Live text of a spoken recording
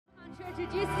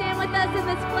Would you stand with us in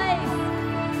this place?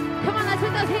 Come on, let's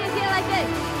put those hands here like this.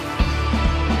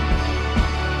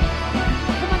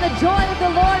 Come on, the joy of the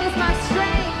Lord is my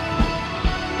strength.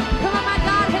 Come on, my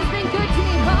God has been good to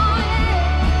me. Oh, yeah.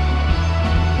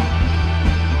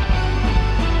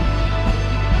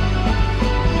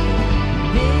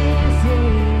 This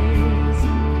is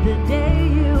the day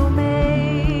you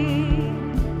made,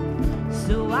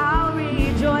 so I'll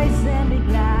rejoice and be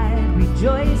glad,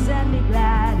 rejoice and be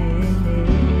glad in it.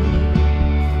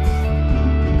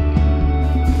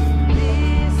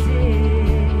 This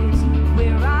is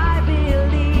where I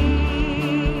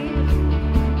believe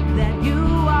that you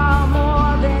are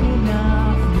more than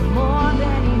enough, you're more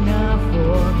than enough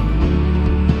for me.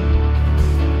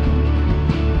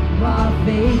 You are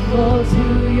faithful to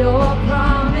your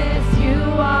promise, you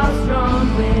are strong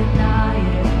when I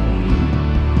am weak.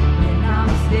 When I'm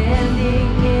standing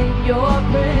in your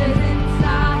presence, I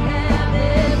have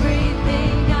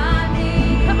everything I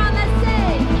need. Come on, let's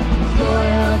sing. Joy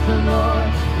of the Lord,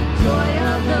 joy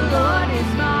of the Lord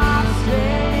is my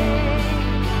strength.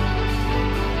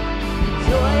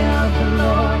 Joy of the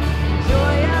Lord,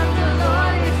 joy of the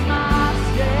Lord is my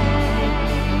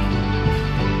strength.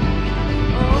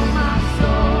 Oh, my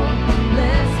soul,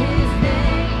 bless his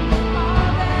name. All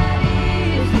that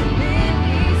is within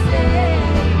me, say,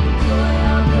 joy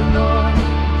of the Lord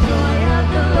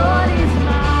is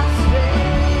my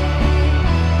strength.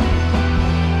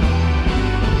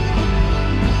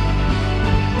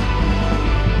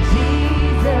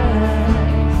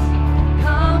 Jesus,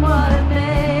 come what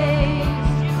may,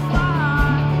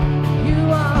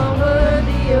 you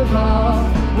are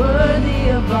worthy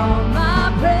of all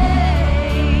my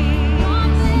praise.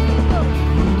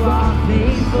 You are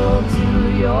faithful to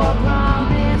your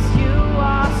promise, you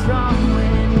are strong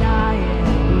when I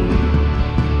am weak.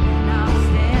 When I'm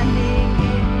standing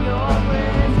in your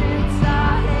presence, I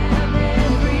have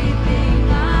everything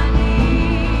I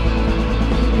need.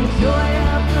 The joy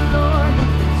of the Lord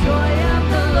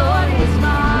is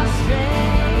my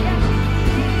strength.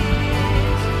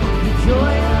 The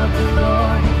joy of the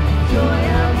Lord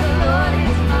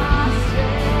is my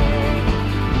strength.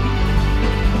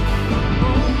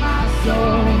 Oh, my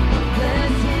soul,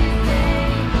 bless his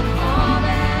name. All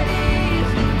that is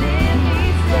within me,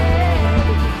 say,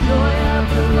 joy of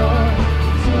the Lord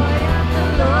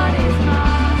is my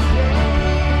strength.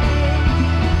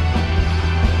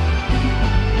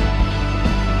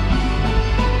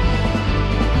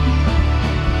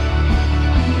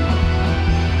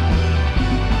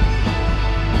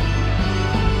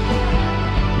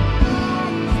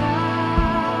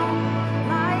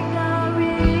 Like a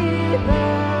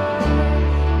river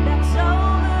that's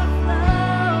overflowing,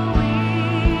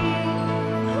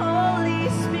 Holy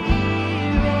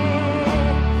Spirit,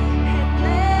 and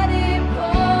let it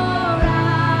pour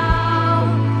out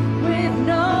with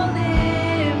no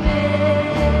limit,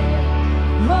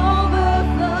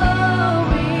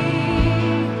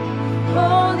 overflowing,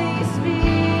 Holy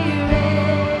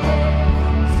Spirit,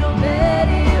 so let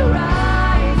it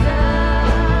rise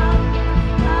up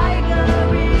like a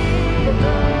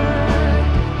river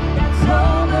that's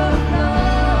overflowing,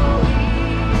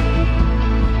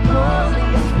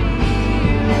 Holy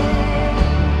Spirit,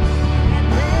 and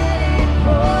let it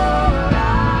pour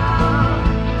out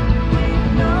with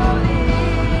no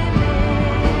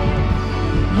limit,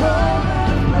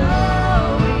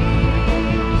 overflowing,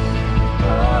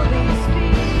 Holy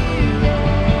Spirit.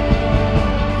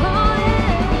 oh,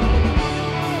 yeah.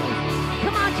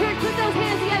 Come on, church, put those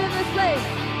hands together in this place.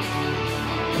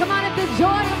 Come on, if the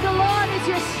joy of the Lord is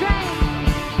your strength,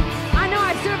 I know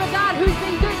I serve a God who's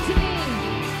been good to me.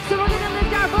 So we're going to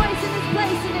lift our voice in this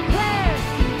place and declare,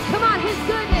 come on, his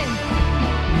goodness.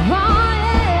 Oh, yeah.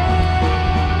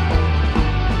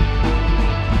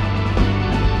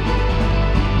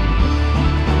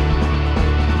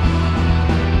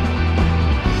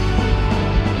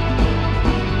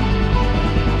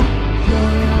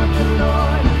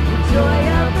 Joy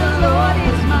of the Lord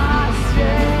is my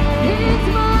strength. It's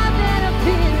more than a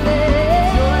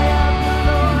feeling. Joy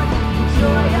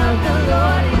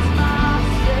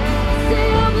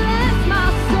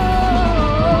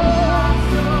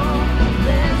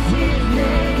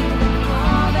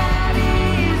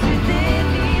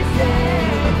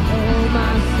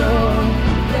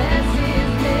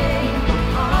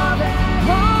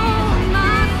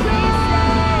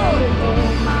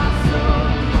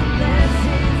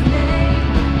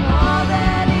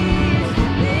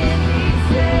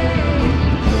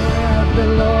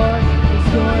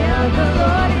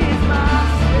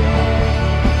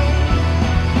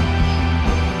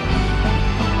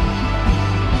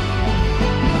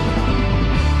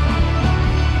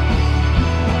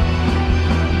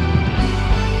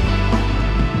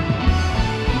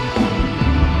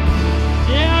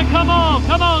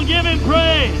on, give him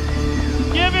praise.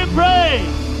 Give him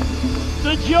praise.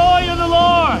 The joy of the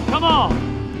Lord. Come on.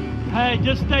 Hey,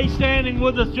 just stay standing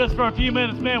with us just for a few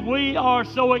minutes. Man, we are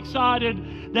so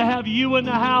excited to have you in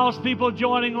the house, people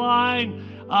joining line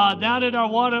down at our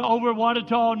over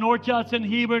Watertall, North Judson,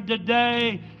 Hebron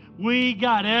today. We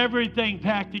got everything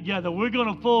packed together. We're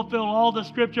going to fulfill all the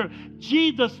scripture.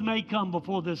 Jesus may come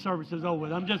before this service is over.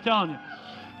 I'm just telling you.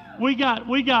 We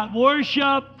got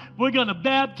worship. We're going to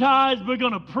baptize. We're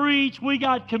going to preach. We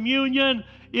got communion.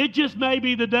 It just may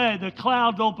be the day the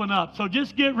clouds open up. So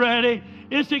just get ready.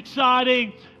 It's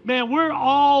exciting. Man, we're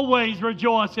always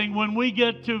rejoicing when we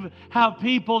get to have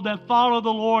people that follow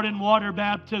the Lord in water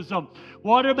baptism.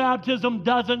 Water baptism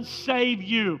doesn't save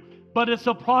you, but it's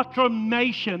a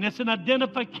proclamation. It's an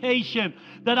identification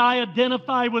that I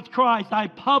identify with Christ. I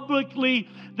publicly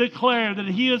declare that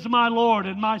He is my Lord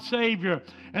and my Savior.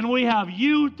 And we have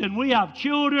youth, and we have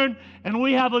children, and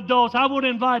we have adults. I would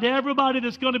invite everybody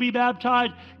that's going to be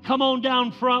baptized, come on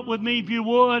down front with me if you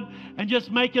would, and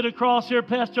just make it across here.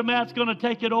 Pastor Matt's going to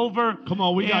take it over. Come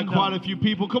on, we got quite a few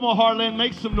people. Come on, Heartland,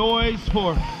 make some noise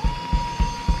for...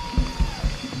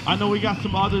 I know we got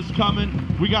some others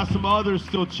coming. We got some others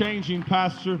still changing,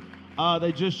 Pastor.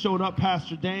 They just showed up.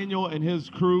 Pastor Daniel and his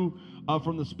crew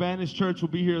from the Spanish church will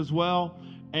be here as well.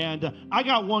 And I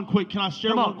got one quick, can I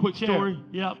share one quick story?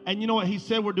 Yep. And you know what? He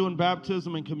said we're doing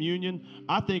baptism and communion.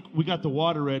 I think we got the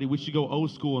water ready. We should go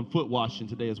old school and foot washing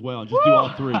today as well and just do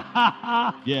all three.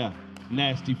 Yeah,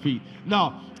 nasty feet.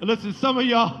 No, listen, some of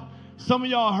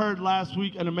y'all heard last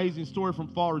week an amazing story from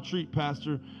Fall Retreat,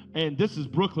 Pastor. And this is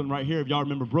Brooklyn right here, if y'all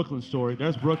remember Brooklyn's story.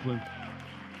 There's Brooklyn.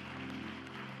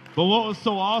 But what was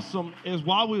so awesome is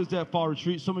while we was at Fall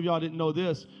Retreat, some of y'all didn't know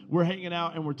this, we're hanging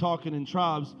out and we're talking in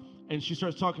tribes, and she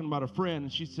starts talking about a friend,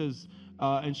 and she says,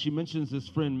 and she mentions this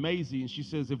friend Maisie, and she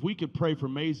says, if we could pray for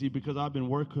Maisie, because I've been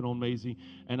working on Maisie,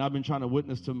 and I've been trying to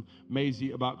witness to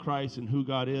Maisie about Christ and who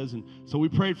God is. And so we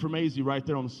prayed for Maisie right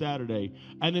there on Saturday.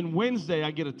 And then Wednesday,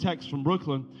 I get a text from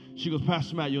Brooklyn. She goes,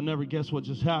 Pastor Matt, you'll never guess what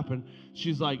just happened.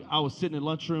 She's like, I was sitting in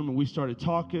lunchroom, and we started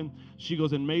talking. She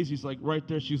goes, and Maisie's like right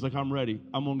there. She's like, I'm ready.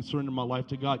 I'm going to surrender my life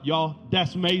to God. Y'all,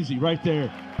 that's Maisie right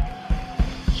there.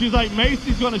 She's like,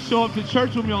 Maisie's going to show up to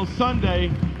church with me on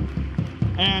Sunday.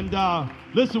 And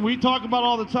listen, we talk about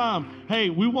all the time, hey,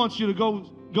 we want you to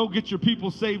go get your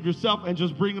people saved yourself and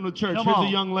just bring them to church. Here's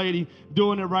a young lady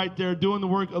doing it right there, doing the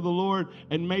work of the Lord,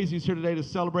 and Maisie's here today to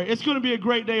celebrate. It's going to be a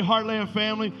great day, Heartland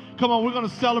family. Come on, we're going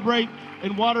to celebrate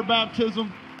in water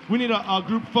baptism. We need a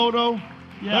group photo.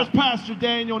 Yeah. That's Pastor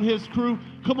Daniel and his crew.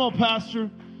 Come on, Pastor.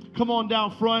 Come on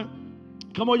down front.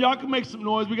 Come on, y'all can make some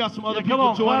noise. We got some other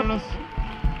people joining us.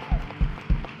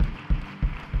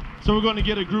 So we're going to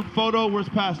get a group photo. Where's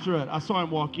Pastor at? I saw him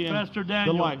walk in. Pastor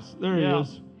Daniel. The lights. There he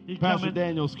is. Pastor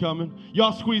Daniel's coming.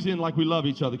 Y'all squeeze in like we love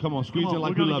each other. Come on, squeeze in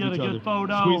like we love each other.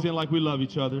 Squeeze in like we love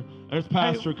each other. There's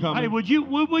Pastor coming. Hey, would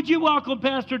you welcome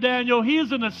Pastor Daniel? He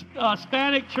is in a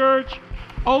Hispanic church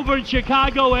over in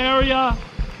Chicago area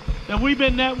that we've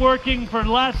been networking for the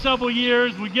last several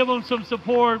years. We give them some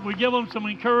support. We give them some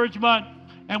encouragement,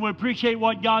 and we appreciate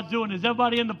what God's doing. Is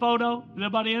everybody in the photo? Is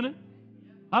everybody in it?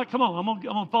 All right, come on. I'm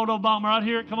gonna photo bomb right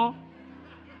here. Come on.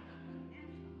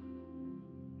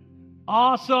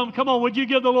 Awesome. Come on. Would you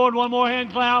give the Lord one more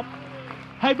hand clap?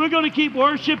 Hey, we're going to keep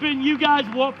worshiping. You guys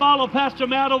follow Pastor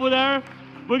Matt over there.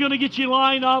 We're going to get you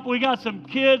lined up. We got some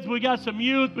kids. We got some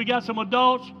youth. We got some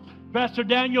adults. Pastor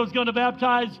Daniel is going to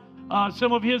baptize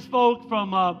some of his folk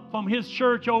from his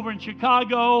church over in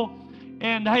Chicago.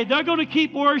 And, hey, they're going to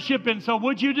keep worshiping. So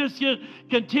would you just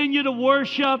continue to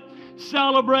worship,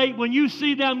 celebrate? When you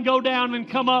see them go down and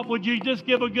come up, would you just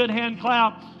give a good hand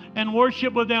clap and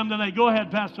worship with them tonight? Go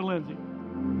ahead, Pastor Lindsay.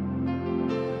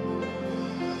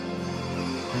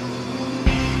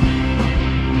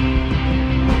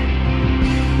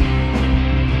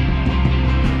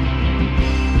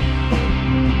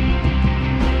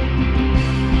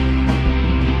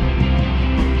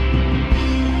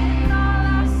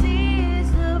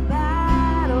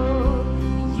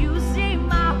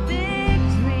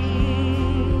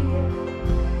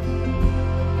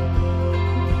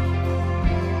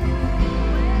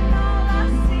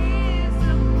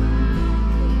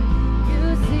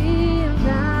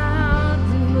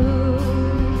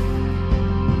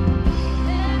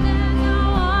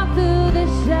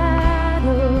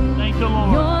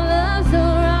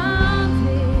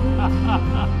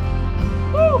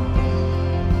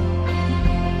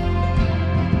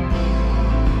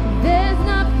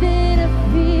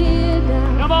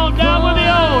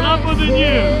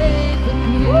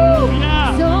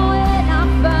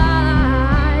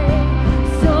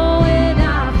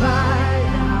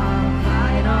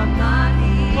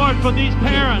 for these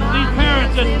parents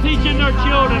that's teaching their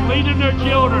children, leading their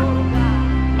children.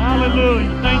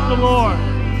 Hallelujah. Thank the Lord.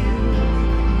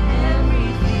 Every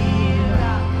fear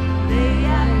I lay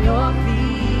at your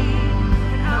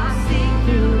feet. I'll sing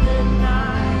through the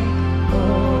night.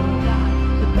 Oh God,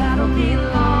 the battle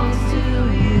belongs to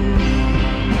you.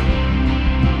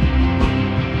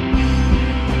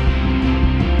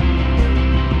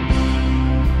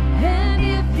 And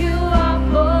if you are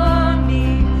for me,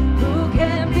 who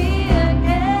can be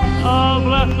against? Oh,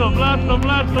 bless them, bless them,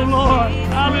 bless the Lord.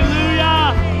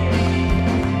 Hallelujah.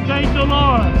 Thank the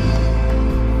Lord.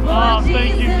 Oh,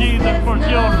 thank you, Jesus, for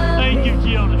children. Thank you,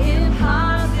 children.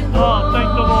 Oh, thank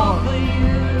the Lord.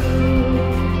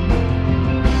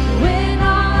 When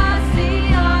all I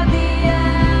see are the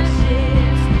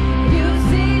ashes, you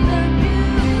see the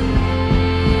beauty.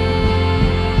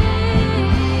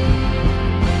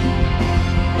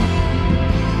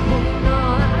 When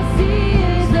all I see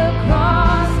is the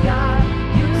cross, God,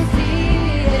 you see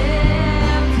the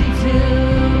empty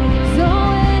tomb. So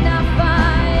when I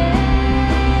fight,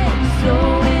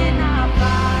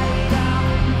 I'll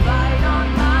fight on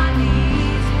my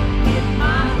knees with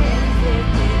my hands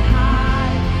lifted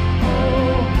high.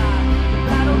 Oh God, the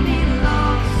battle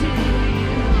belongs to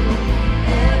you.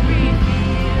 Every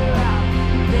fear I'll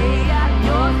lay at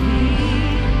your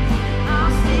feet.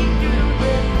 I'll sing through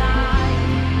the night.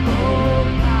 Oh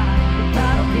God, the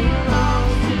battle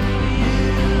belongs to you.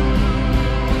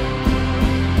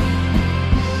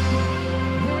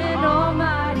 An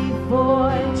almighty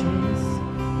fortress,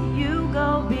 you go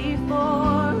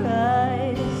before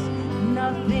us.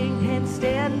 Nothing can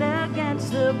stand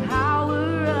against the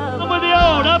power of Up with the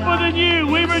old, up with the new.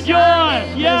 We rejoice.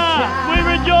 Yeah, we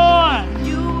rejoice.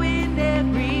 you win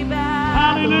every battle.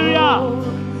 Hallelujah.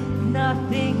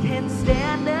 Nothing can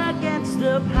stand against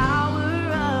the power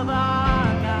of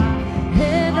our God.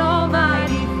 An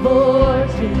almighty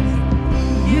fortress,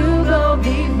 you go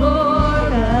before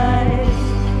us.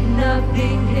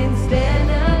 Nothing can stand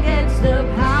against the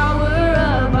power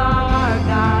of our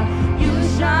God. You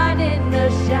shine in the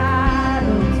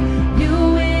shadows, you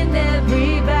win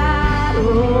every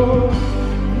battle.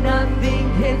 Nothing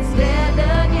can stand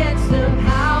against the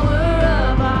power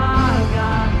of our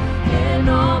God. An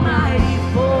almighty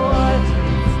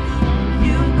fortress,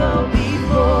 you go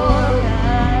before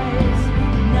us.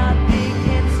 Nothing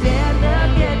can stand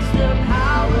against the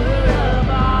power of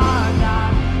our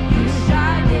God. You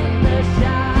shine in the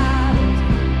shadows,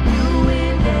 you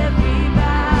win every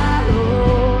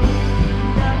battle.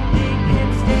 Nothing can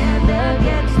stand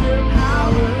against the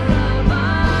power of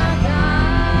our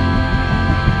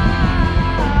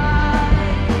God.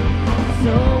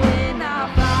 So when I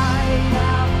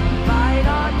fight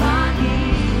on my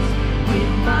knees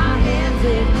with my hands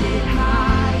lifted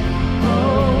high.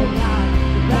 Oh God,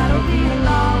 the battle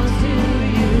belongs to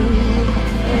you.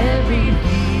 Every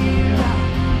fear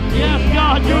Yes,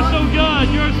 God, you're so good.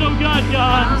 You're so good,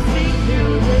 God. I'll sing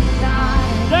through the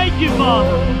night. Thank you,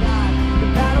 Father. Oh God, the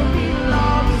battle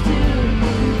belongs to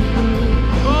you.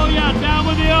 Oh, yeah, down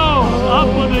with the old, up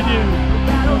with the new. The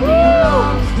battle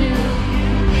belongs to you.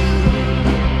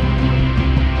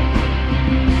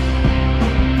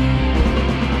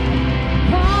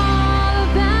 All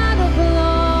the battle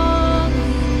belongs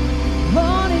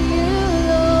all to you,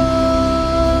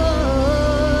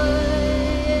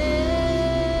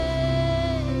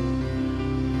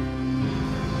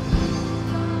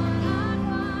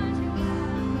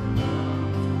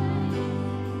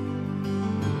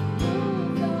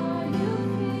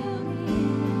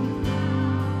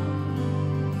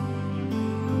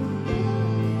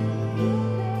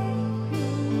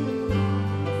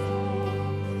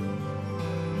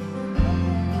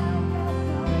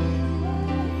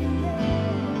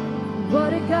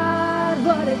 What a God,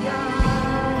 what a God.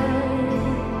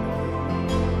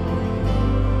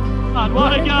 God,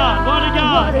 what a God, what a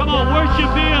God. Come on,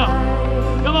 worship Him.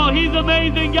 Come on, He's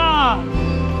amazing God.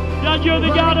 God, you're the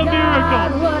God of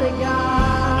miracles. What a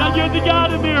God. God, you're the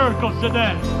God of miracles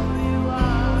today.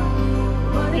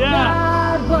 What a Yeah.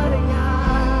 God, what a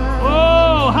God.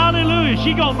 Oh, hallelujah.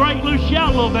 She gonna break loose, shout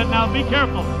a little bit now. Be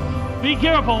careful. Be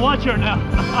careful. Watch her now.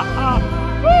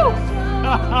 Woo!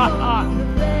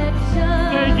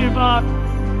 Thank you, Bob.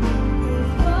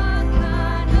 What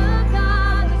kind of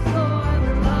God is for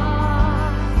the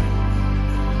lost?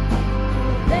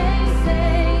 They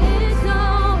say it's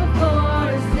over for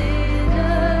a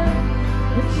sinner,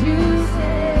 but you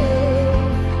say,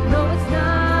 no it's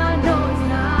not, no it's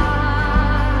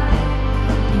not.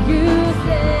 You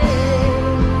say,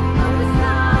 no it's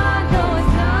not, no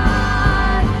it's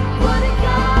not. What a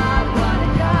God, what a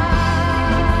God.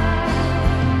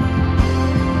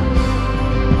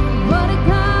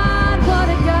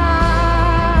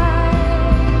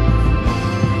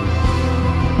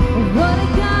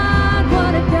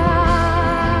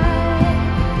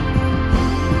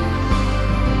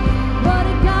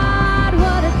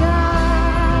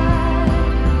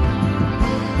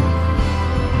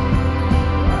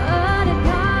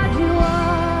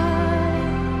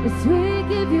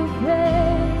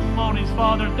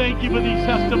 Father. Thank you for these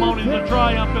testimonies of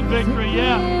triumph and victory.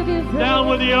 Yeah. Down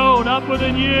with the old, up with the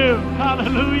new.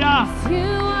 Hallelujah.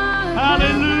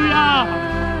 Hallelujah.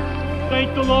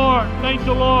 Thank the Lord. Thank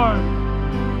the Lord.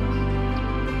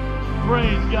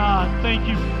 Praise God. Thank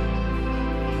you.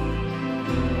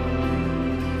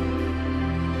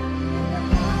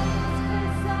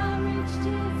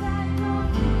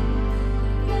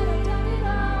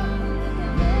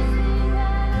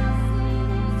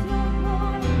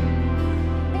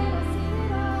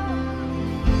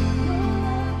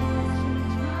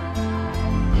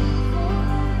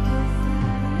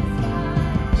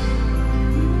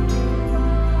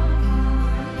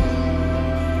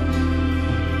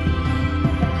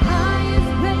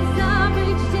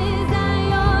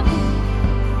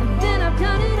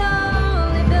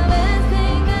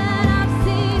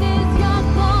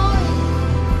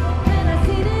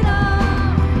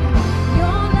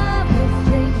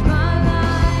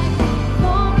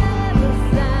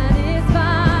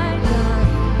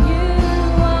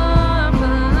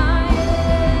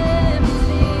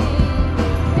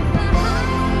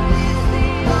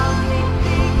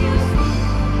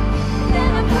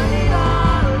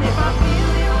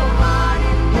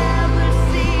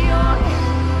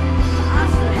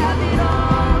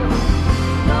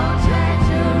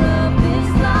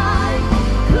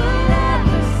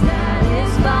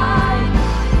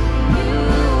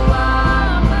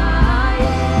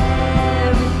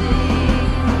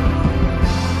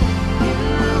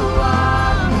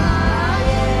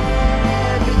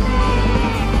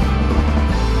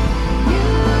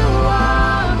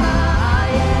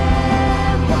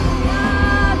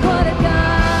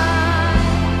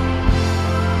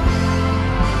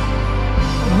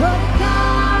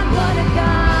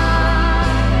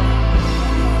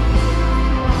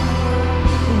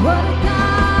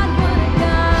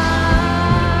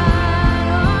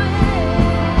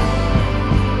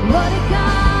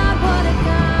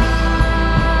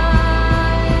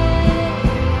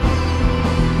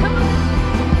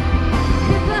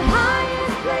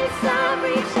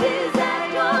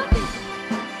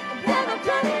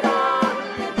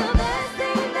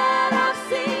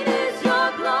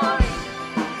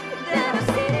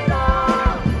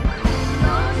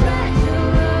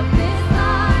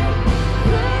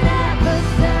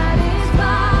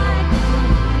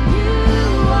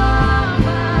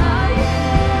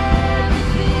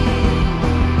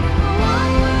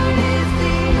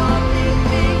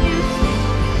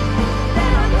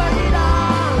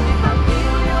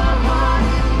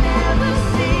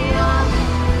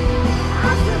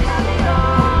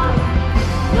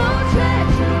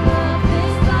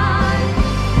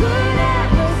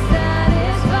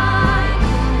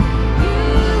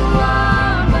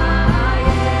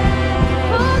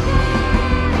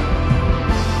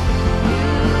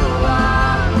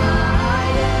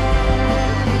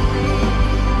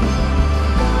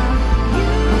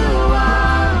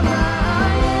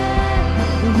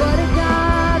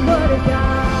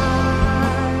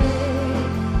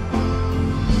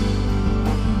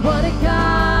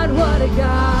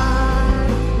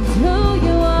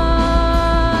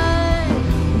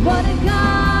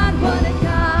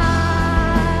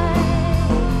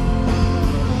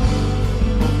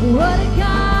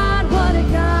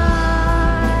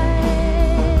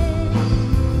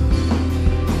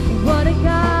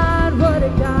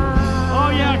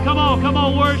 Come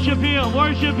on, worship Him.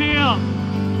 Worship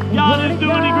Him. God is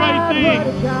doing a great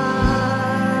thing.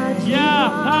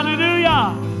 Yeah,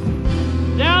 hallelujah.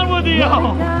 Down with the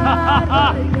old.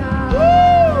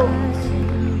 Woo!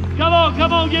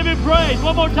 Come on, give Him praise.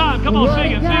 One more time. Come on,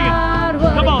 sing it, sing it.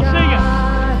 Come on, sing it.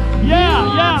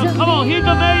 Yeah. Come on, He's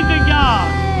amazing, God.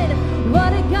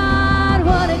 What a God,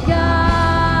 what a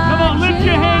God. Come on, lift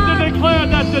your hands and declare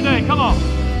that today. Come on.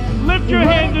 Lift your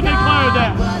hands and declare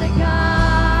that.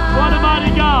 What a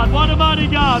mighty God, what a mighty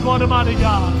God, what a mighty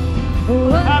God.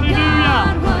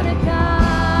 Hallelujah. What a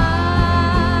God,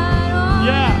 oh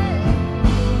Yeah.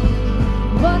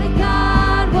 What a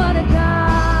God, what a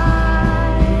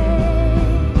God.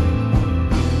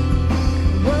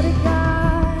 What a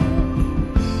God.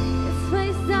 This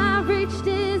place I've reached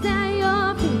is at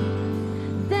your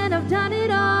feet. Then I've done it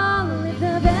all. If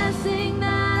the best thing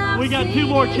that I've We got seen two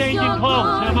more is changing your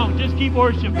clothes. Come on, just keep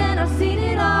worshiping. Then I've seen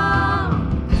it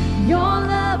all. Your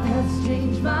love has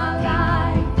changed my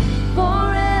life,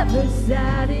 forever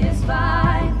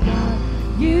satisfied.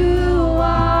 God, you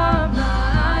are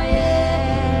my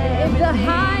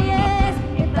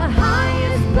if the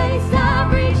highest place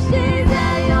I've reached is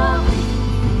at your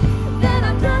feet, then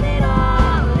I've done it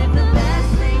all. If the best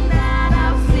thing that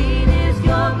I've seen is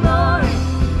your glory,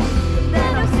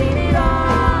 then I've seen it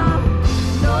all.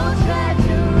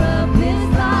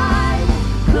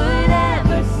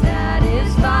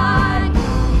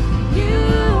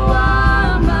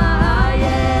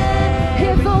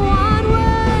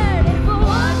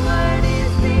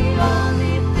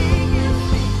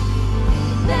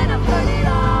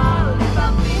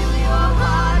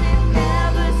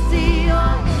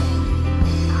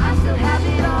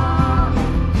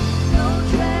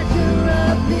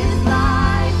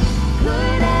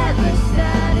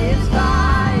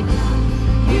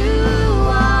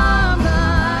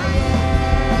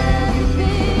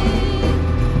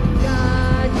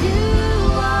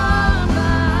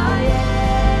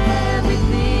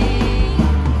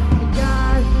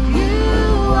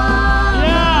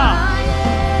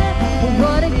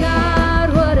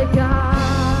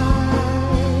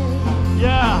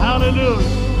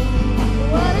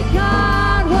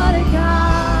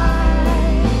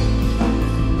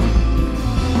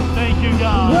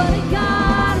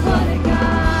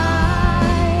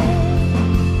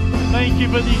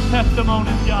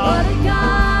 testimonies, What God. a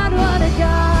God, what a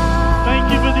God.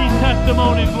 Thank you for these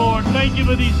testimonies, Lord. Thank you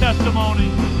for these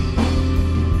testimonies.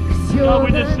 'Cause you're God,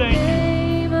 we just the thank you.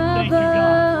 name Thank you,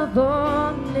 God. above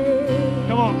all names.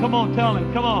 Come on, tell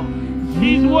him. Come on.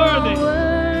 He's You are worthy.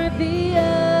 worthy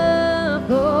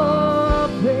of all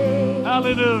praise.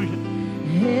 Hallelujah.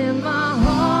 And my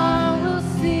heart will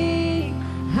sing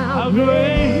how How great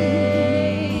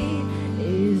great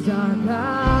is our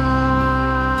God.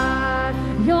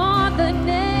 You're the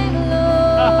name,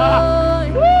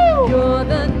 Lord. Woo! You're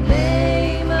the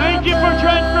name. Thank you for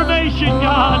transformation,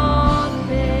 God. all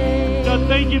names. God,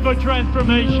 thank you for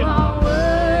transformation. You are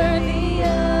worthy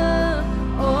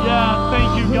of all Yeah, thank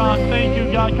you, God. Thank you,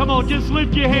 God. Come on, just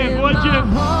lift your hand, would you?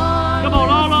 Come on,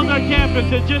 all on their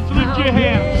campuses, just lift your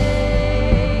hand.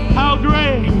 How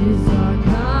great.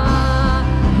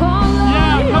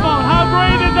 Yeah, come on. How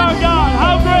great is our God?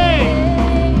 How great.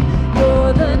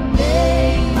 You're the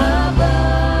name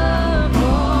above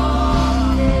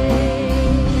all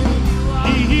names.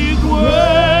 He is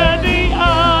worthy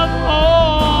of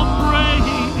all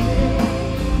praise.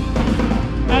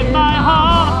 And my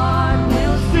heart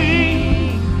will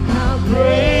sing how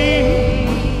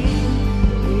great.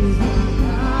 is our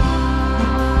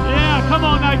God. Yeah, come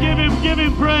on now, give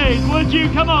him praise. Would you?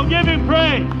 Come on, give him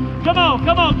praise. Come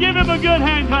on, give him a good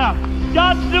hand clap.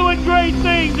 God's doing great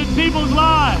things in people's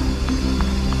lives.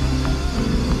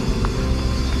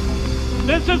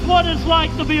 This is what it's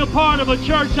like to be a part of a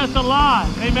church that's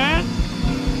alive. Amen?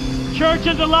 Church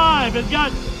is alive. It's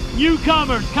got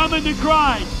newcomers coming to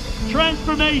Christ.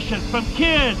 Transformation from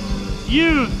kids,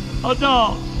 youth,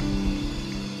 adults.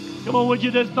 Come on, would you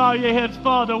just bow your heads?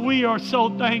 Father, we are so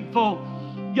thankful.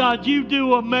 God, you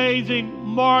do amazing,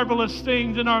 marvelous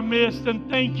things in our midst. And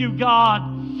thank you,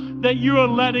 God, that you are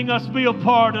letting us be a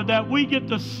part of that. We get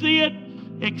to see it,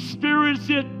 experience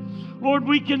it. Lord,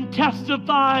 we can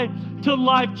testify to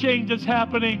life changes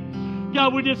happening.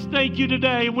 God, we just thank you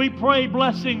today. We pray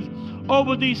blessings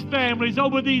over these families,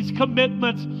 over these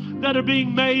commitments that are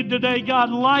being made today. God,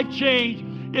 life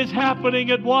change is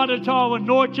happening at Wanatah and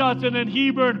North Johnson and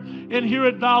Hebron and here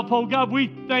at Valpo. God, we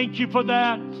thank you for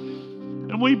that.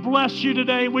 And we bless you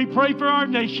today. We pray for our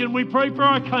nation. We pray for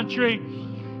our country.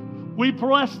 We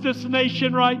bless this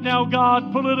nation right now,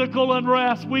 God. Political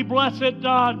unrest. We bless it,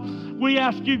 God. We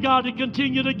ask you, God, to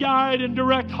continue to guide and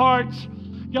direct hearts.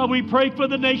 God, we pray for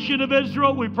the nation of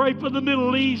Israel. We pray for the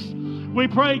Middle East. We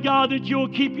pray, God, that you will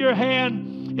keep your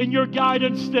hand and your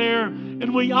guidance there.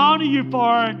 And we honor you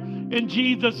for it in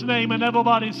Jesus' name. And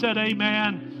everybody said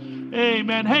amen.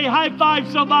 Amen. Hey, high five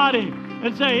somebody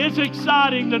and say, it's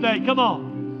exciting today. Come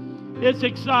on. It's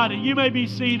exciting. You may be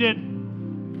seated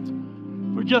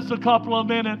for just a couple of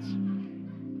minutes.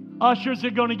 Ushers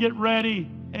are going to get ready,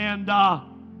 and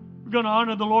we're going to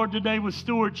honor the Lord today with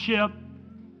stewardship.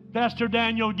 Pastor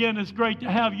Daniel, again, it's great to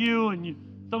have you and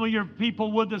some of your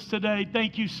people with us today.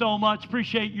 Thank you so much.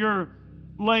 Appreciate your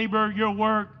labor, your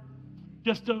work.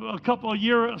 Just a couple of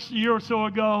years or so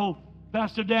ago,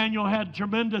 Pastor Daniel had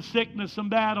tremendous sickness and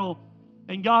battle.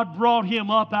 And God brought him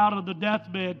up out of the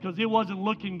deathbed because it wasn't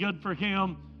looking good for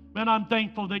him. Man, I'm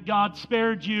thankful that God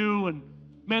spared you. And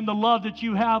man, the love that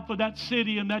you have for that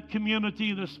city and that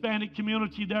community, the Hispanic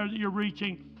community there that you're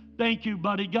reaching. Thank you,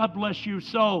 buddy. God bless you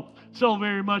so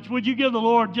very much. Would you give the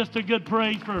Lord just a good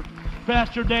praise for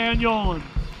Pastor Daniel? And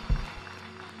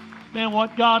man,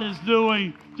 what God is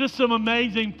doing. Just some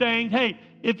amazing things. Hey,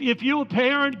 if you're a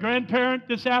parent, grandparent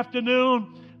this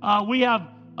afternoon, we have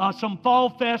some Fall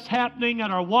Fest happening at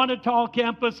our Wanatah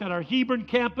campus, at our Hebron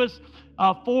campus,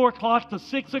 4 o'clock to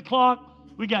 6 o'clock.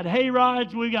 We got hay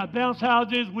rides, we got bounce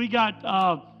houses, we got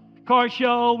car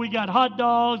show, we got hot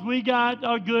dogs, we got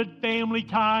a good family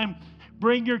time.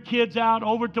 Bring your kids out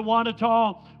over to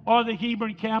Wanatah or the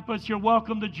Hebron campus. You're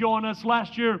welcome to join us.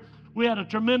 Last year, we had a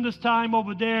tremendous time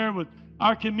over there with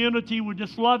our community. We're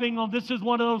just loving on. This is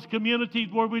one of those communities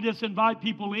where we just invite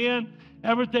people in.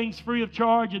 Everything's free of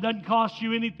charge. It doesn't cost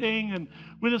you anything, and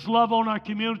we just love on our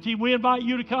community. We invite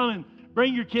you to come and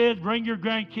bring your kids, bring your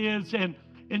grandkids, and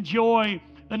enjoy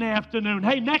an afternoon.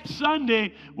 Hey, next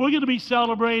Sunday, we're going to be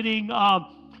celebrating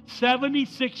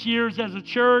 76 years as a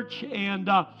church, and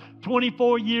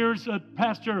 24 years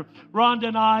Pastor Rhonda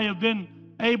and I have been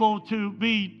able to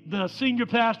be the senior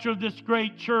pastor of this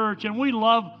great church, and we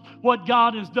love what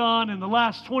God has done in the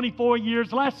last 24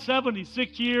 years, last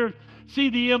 76 years. See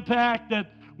the impact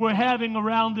that we're having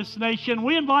around this nation.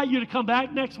 We invite you to come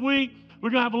back next week. We're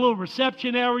going to have a little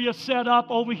reception area set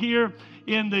up over here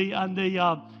in the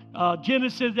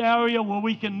Genesis area where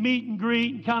we can meet and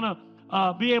greet and kind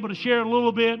of be able to share a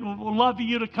little bit. We'd love for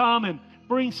you to come and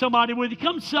bring somebody with you.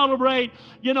 Come celebrate.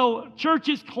 You know, church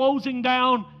is closing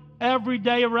down every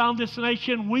day around this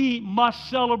nation. We must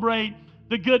celebrate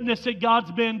the goodness that God's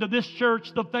been to this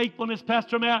church, the faithfulness.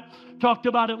 Pastor Matt talked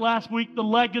about it last week, the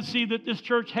legacy that this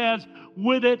church has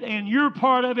with it, and you're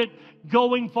part of it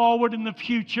going forward in the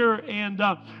future, and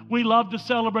we love to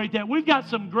celebrate that. We've got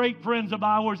some great friends of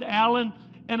ours, Alan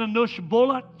and Anush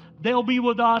Bullock. They'll be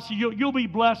with us. You'll be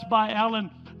blessed by Alan,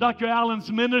 Dr.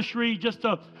 Allen's ministry, just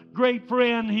a great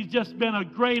friend. He's just been a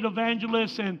great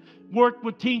evangelist and worked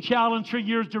with Teen Challenge for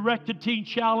years, directed Teen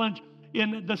Challenge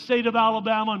in the state of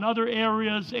Alabama and other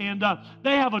areas, and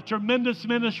they have a tremendous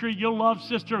ministry. You'll love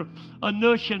Sister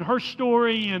Anush and her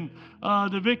story and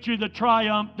the victory, the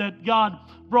triumph that God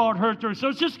brought her through. So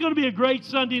it's just going to be a great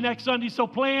Sunday next Sunday. So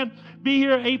plan, be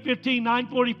here 8:15,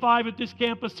 9:45 at this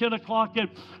campus, 10 o'clock at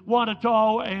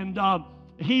Wanatah and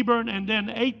Hebron, and then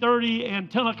 8:30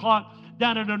 and 10 o'clock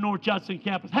down at the North Judson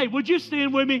campus. Hey, would you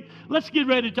stand with me? Let's get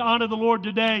ready to honor the Lord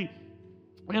today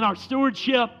in our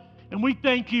stewardship. And we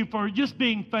thank you for just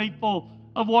being faithful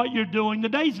of what you're doing.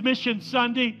 Today's Mission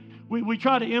Sunday, we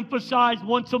try to emphasize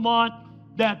once a month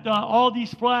that all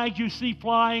these flags you see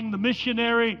flying, the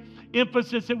missionary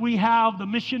emphasis that we have, the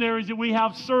missionaries that we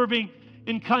have serving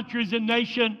in countries and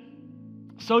nations.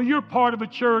 So you're part of a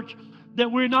church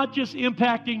that we're not just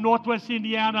impacting Northwest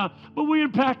Indiana, but we're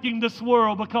impacting this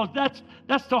world, because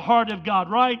that's the heart of God,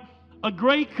 right? A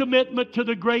great commitment to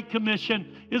the Great Commission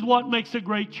is what makes a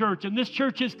great church. And this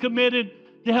church is committed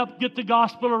to help get the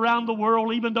gospel around the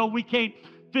world. Even though we can't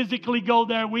physically go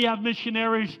there, we have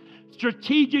missionaries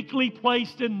strategically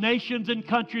placed in nations and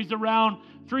countries around.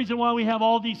 It's the reason why we have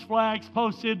all these flags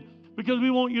posted, because we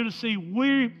want you to see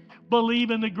we believe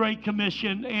in the Great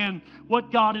Commission and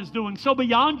what God is doing. So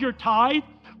beyond your tithe,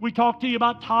 we talked to you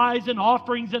about tithes and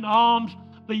offerings and alms.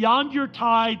 Beyond your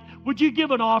tithe, would you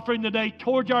give an offering today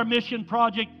towards our mission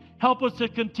project? Help us to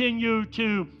continue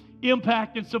to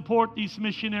impact and support these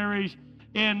missionaries,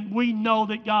 and we know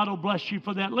that God will bless you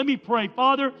for that. Let me pray.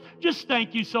 Father, just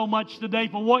thank you so much today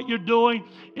for what you're doing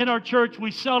in our church.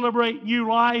 We celebrate new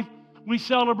life. We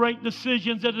celebrate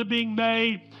decisions that are being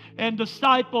made and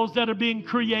disciples that are being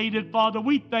created, Father.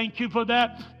 We thank you for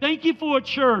that. Thank you for a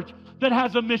church that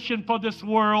has a mission for this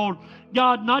world.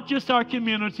 God, not just our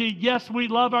community. Yes, we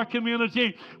love our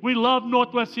community. We love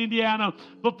Northwest Indiana.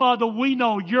 But Father, we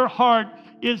know your heart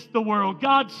is the world.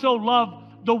 God so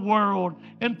loved the world.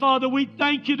 And Father, we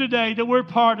thank you today that we're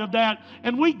part of that.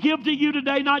 And we give to you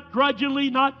today, not grudgingly,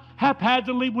 not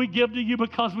haphazardly. We give to you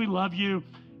because we love you.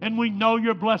 And we know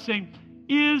your blessing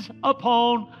is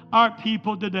upon our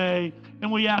people today.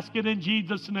 And we ask it in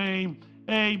Jesus' name.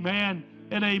 Amen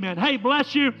and amen. Hey,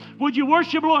 bless you. Would you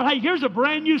worship the Lord? Hey, here's a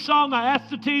brand new song. I asked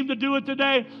the team to do it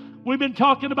today. We've been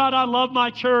talking about I love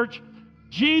my church.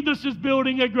 Jesus is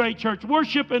building a great church.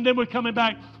 Worship, and then we're coming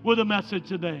back with a message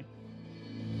today.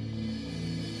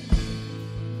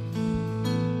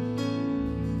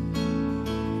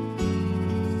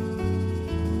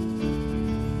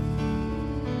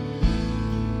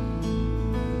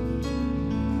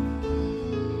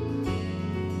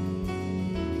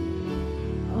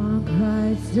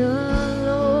 Christ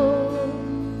alone,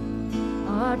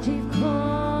 our chief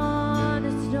cornerstone,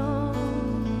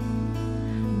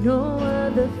 no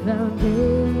other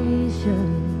foundation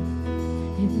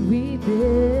can we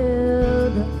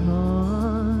build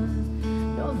upon,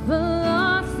 no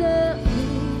philosophy,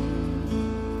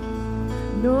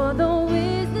 nor the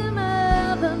wisdom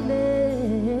of a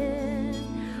man,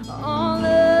 all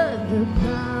of the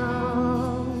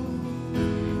ground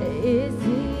is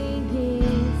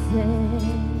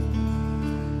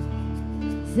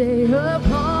say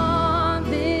upon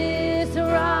this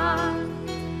rock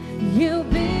you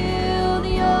build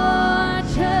your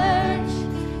church,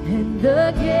 and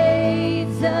the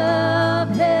gates of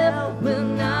hell will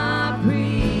not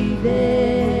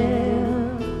prevail.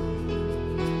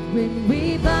 When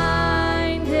we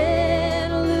bind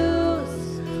and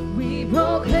loose, we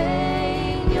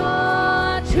proclaim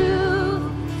your truth,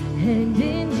 and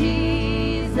in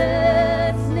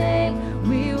Jesus' name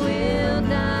we will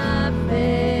not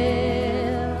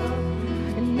fail,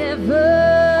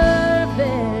 never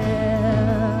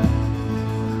fail.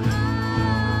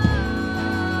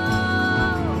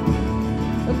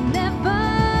 Oh, never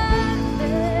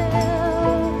fail.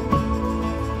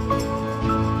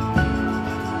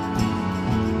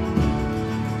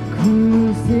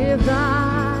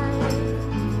 Crucified,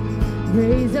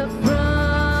 raised up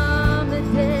from the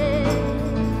dead,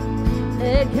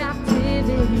 led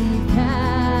captivity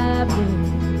captive.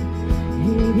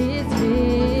 It is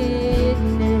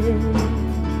written.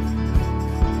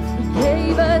 He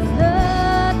gave us the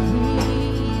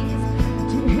keys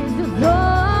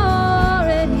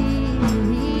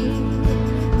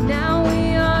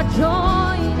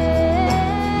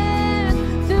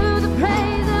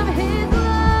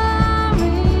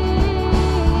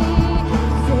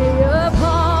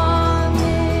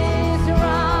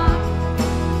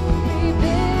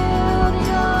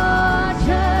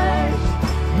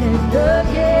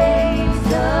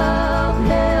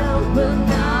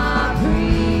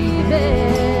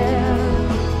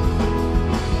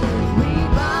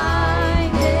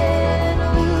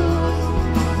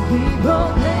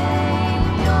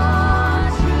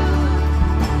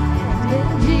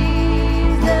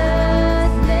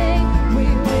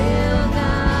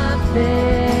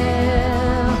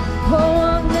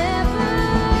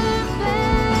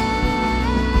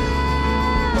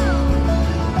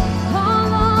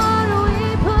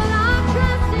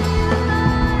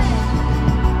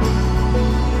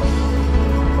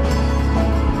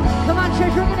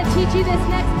teach you this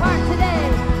next part today.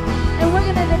 And we're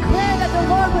going to declare that the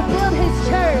Lord would build his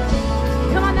church.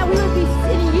 Come on, that we would be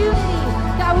in unity.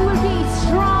 God, we would be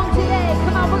strong today.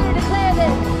 Come on, we're going to declare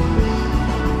this.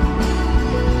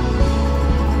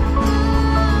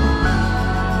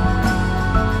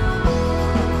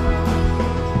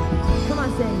 Come on,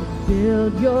 say,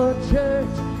 build your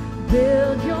church,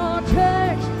 build your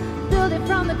church, build it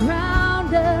from the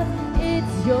ground up.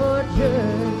 It's your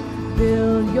church.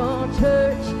 Build your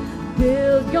church,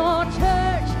 build your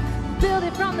church, build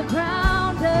it from the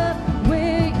ground up.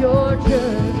 We're your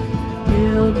church.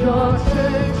 Build your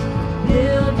church,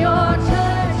 build your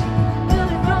church,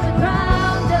 build it from the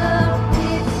ground up.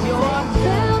 It's your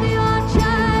church. Build your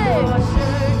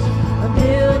church,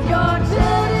 build your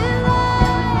church,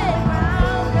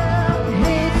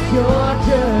 it's your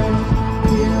church.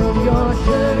 Build your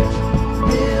church,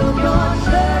 build your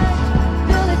church,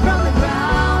 build it from the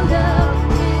ground up.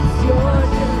 It's your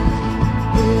church.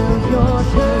 Build your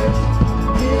church,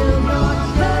 build your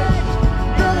church,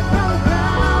 build it from the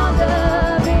ground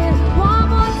up. And one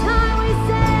more time we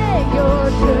say, your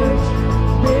church,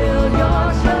 build your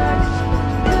church,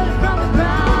 build it from the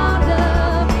ground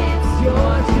up. It's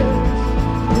your church.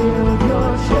 Build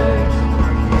your church,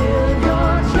 build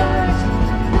your church,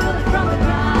 build it from the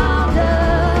ground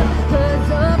up. 'Cause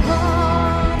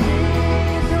upon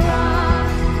this rock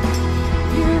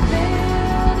you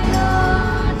build your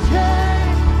church,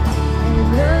 and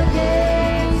the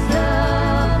gates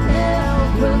of hell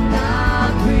will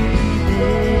not prevail.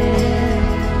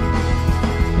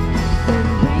 When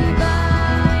we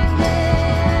bind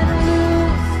and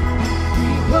loose, we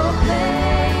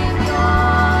proclaim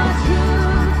your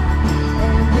truth,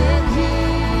 and in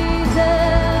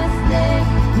Jesus' name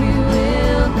we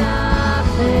will not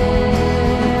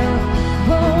fail.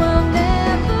 Oh, we'll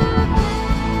never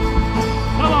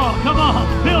fail. Come on,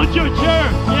 build your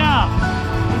church. Yeah.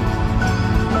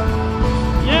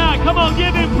 Yeah, come on,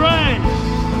 give him praise.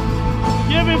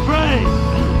 Give him praise.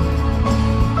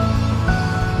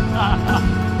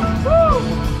 Woo.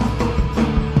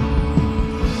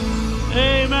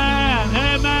 Amen.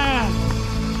 Amen.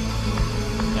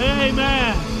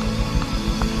 Amen.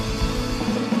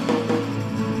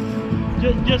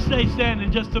 Just stay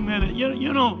standing just a minute.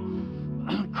 You know,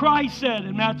 Christ said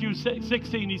in Matthew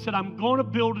 16, he said, I'm going to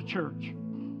build a church.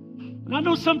 And I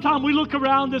know sometimes we look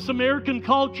around this American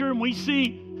culture and we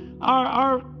see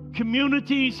our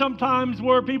community sometimes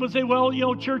where people say, well, you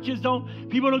know,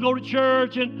 people don't go to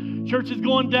church and church is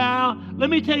going down. Let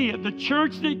me tell you, the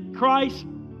church that Christ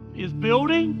is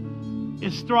building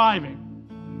is thriving.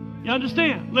 You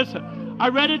understand? Listen, I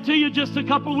read it to you just a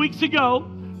couple weeks ago.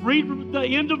 Read the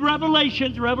end of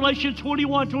Revelation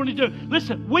 21, 22.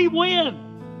 Listen, we win.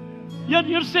 You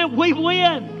understand? We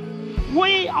win.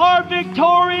 We are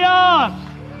victorious.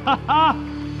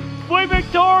 We're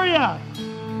victorious.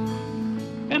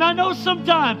 And I know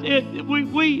sometimes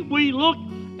we look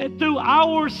through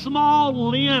our small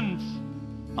lens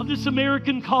of this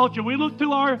American culture. We look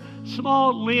through our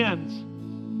small lens.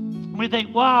 We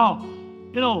think, wow,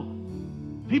 you know,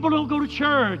 people don't go to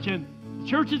church and the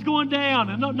church is going down.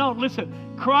 And no, listen,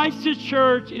 Christ's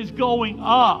church is going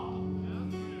up.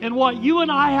 And what you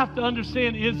and I have to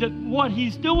understand is that what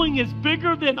he's doing is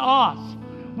bigger than us.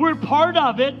 We're part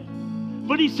of it.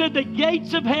 But he said the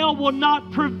gates of hell will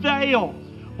not prevail.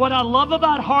 What I love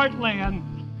about Heartland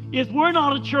is we're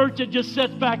not a church that just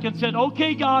sits back and said,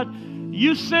 okay, God,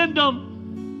 you send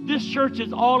them. This church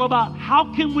is all about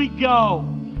how can we go?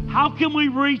 How can we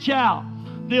reach out?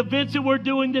 The events that we're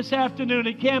doing this afternoon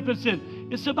at campuses,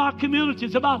 it's about community.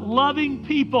 It's about loving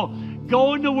people,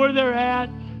 going to where they're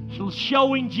at,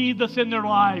 showing Jesus in their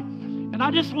life. And I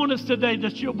just want us today,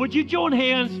 would you join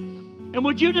hands? And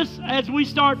would you just, as we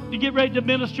start to get ready to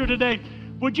minister today,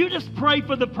 would you just pray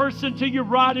for the person to your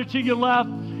right or to your left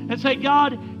and say,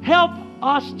 God, help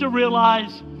us to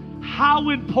realize how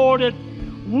important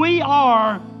we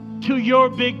are to your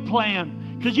big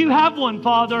plan. Because you have one,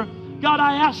 Father. God,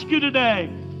 I ask you today,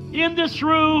 in this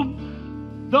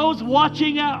room, those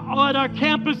watching at our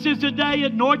campuses today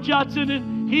at North Judson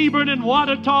and Hebron and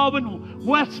Watertown and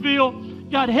Westville,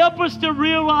 God, help us to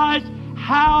realize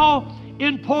how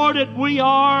important we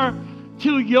are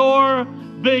to your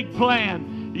big plan.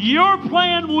 Your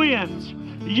plan wins.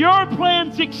 Your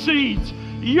plan succeeds.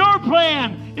 Your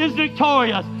plan is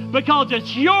victorious because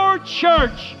it's your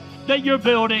church that you're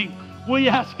building. We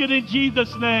ask it in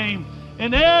Jesus' name.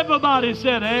 And everybody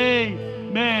said,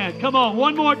 amen. Come on,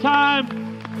 one more time.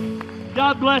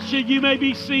 God bless you. You may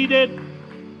be seated.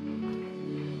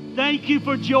 Thank you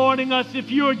for joining us. If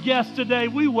you're a guest today,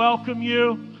 we welcome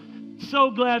you.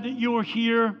 So glad that you are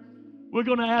here. We're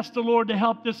going to ask the Lord to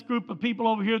help this group of people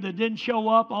over here that didn't show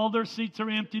up. All their seats are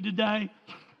empty today.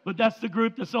 But that's the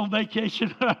group that's on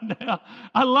vacation right now.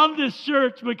 I love this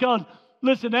church because,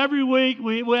 listen, every week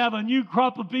we have a new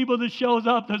crop of people that shows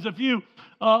up. There's a few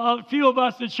of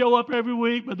us that show up every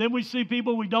week, but then we see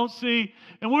people we don't see.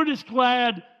 And we're just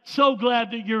glad, so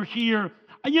glad that you're here.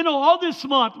 And you know, all this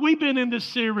month we've been in this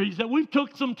series that we've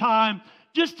took some time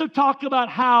just to talk about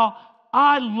how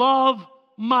I love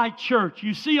my church.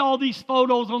 You see all these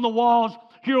photos on the walls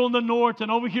here on the north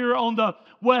and over here on the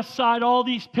west side, all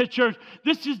these pictures.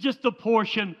 This is just a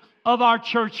portion of our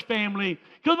church family.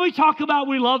 Because we talk about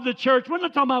we love the church. We're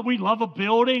not talking about we love a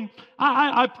building.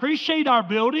 I appreciate our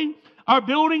building. Our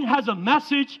building has a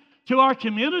message to our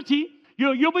community.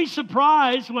 You'll be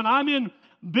surprised when I'm in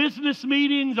business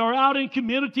meetings or out in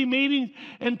community meetings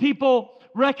and people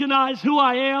recognize who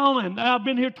I am. And I've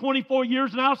been here 24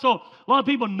 years now, so a lot of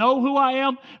people know who I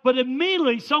am. But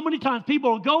immediately, so many times,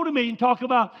 people will go to me and talk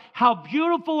about how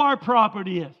beautiful our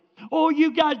property is. Oh,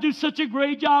 you guys do such a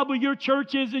great job with your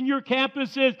churches and your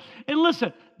campuses. And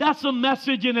listen, that's a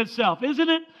message in itself, isn't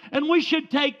it? And we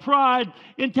should take pride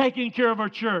in taking care of our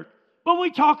church. When we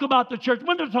talk about the church,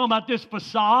 we're not talking about this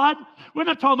facade. We're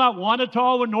not talking about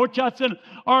Wanata or North Judson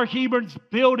or Hebron's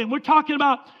building. We're talking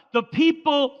about the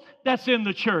people that's in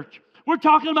the church. We're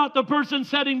talking about the person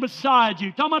sitting beside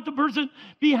you. Talking about the person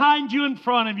behind you, in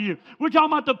front of you. We're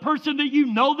talking about the person that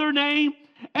you know their name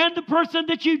and the person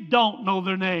that you don't know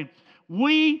their name.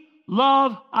 We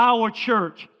love our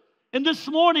church. And this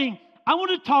morning, I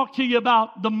want to talk to you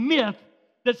about the myth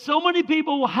that so many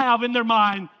people will have in their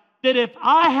mind that if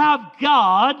I have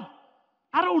God,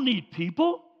 I don't need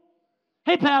people.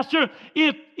 Hey, Pastor,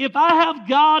 if I have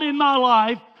God in my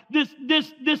life, this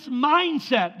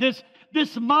mindset,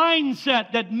 this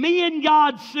mindset that me and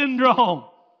God syndrome,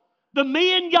 the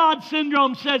me and God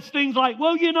syndrome says things like,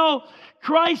 well, you know,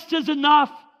 Christ is enough.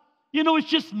 You know, it's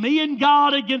just me and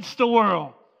God against the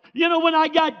world. You know, when I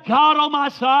got God on my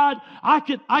side, I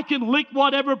can lick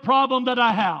whatever problem that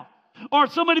I have. Or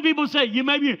so many people say,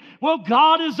 well,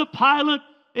 God is the pilot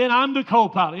and I'm the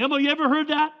co-pilot. You ever heard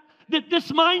that?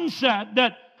 This mindset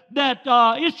that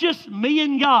it's just me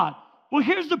and God. Well,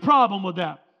 here's the problem with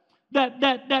that.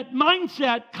 That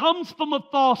mindset comes from a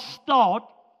false thought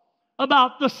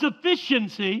about the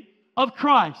sufficiency of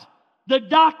Christ, the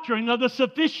doctrine of the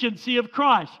sufficiency of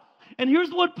Christ. And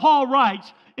here's what Paul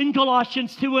writes in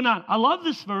Colossians 2:9. I love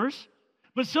this verse,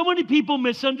 but so many people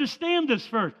misunderstand this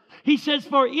verse. He says,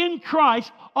 for in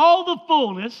Christ all the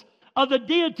fullness of the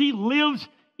deity lives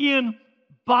in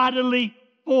bodily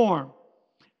form.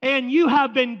 And you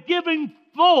have been given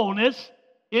fullness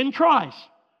in Christ,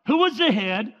 who is the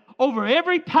head over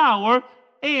every power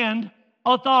and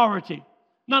authority.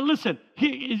 Now listen,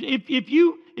 if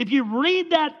you read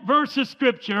that verse of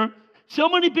Scripture, so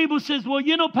many people says, well,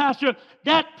 you know, Pastor,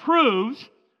 that proves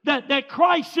that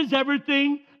Christ is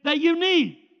everything that you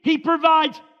need. He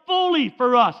provides fully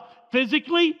for us,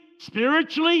 physically,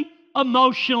 spiritually,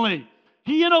 emotionally.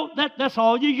 That's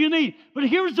all you need. But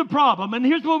here's the problem, and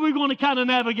here's what we're going to kind of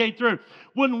navigate through.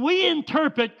 When we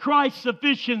interpret Christ's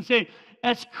sufficiency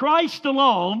as Christ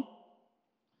alone,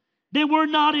 then we're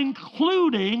not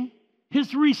including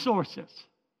His resources.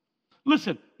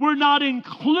 Listen, we're not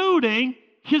including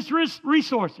His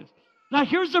resources. Now,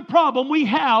 here's the problem we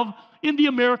have in the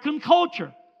American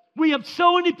culture. We have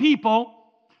so many people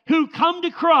who come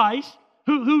to Christ,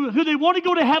 who they want to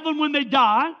go to heaven when they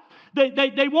die.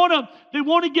 They want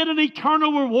to get an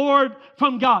eternal reward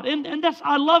from God, and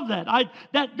I love that.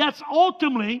 That's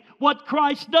ultimately what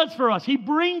Christ does for us. He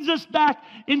brings us back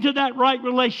into that right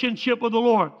relationship with the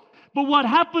Lord. But what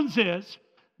happens is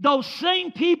those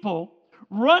same people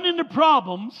run into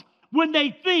problems when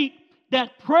they think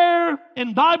that prayer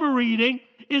and Bible reading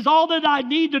is all that I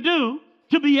need to do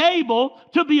to be able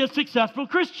to be a successful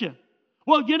Christian.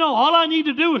 Well, you know, all I need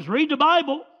to do is read the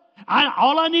Bible.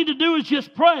 All I need to do is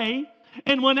just pray.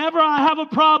 And whenever I have a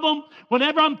problem,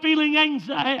 whenever I'm feeling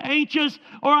anxious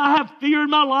or I have fear in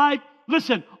my life,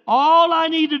 listen, all I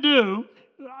need to do,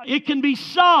 it can be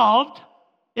solved.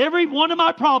 Every one of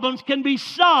my problems can be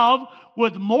solved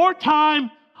with more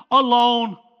time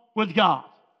alone with God.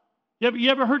 You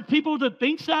ever heard people that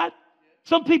think that?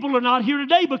 Some people are not here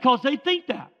today because they think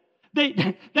that.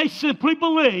 They simply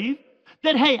believe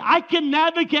that, hey, I can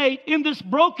navigate in this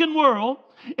broken world,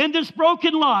 in this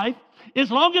broken life,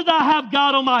 as long as I have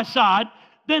God on my side,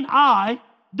 then I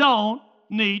don't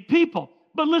need people.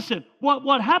 But listen,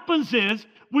 what happens is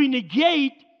we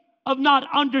negate of not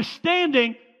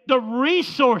understanding the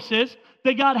resources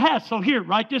that God has. So here,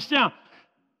 write this down.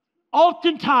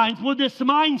 Oftentimes with this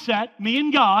mindset, me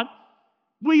and God,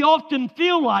 we often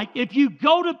feel like if you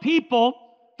go to people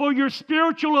for your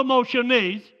spiritual emotional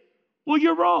needs, well,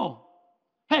 you're wrong.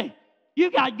 Hey,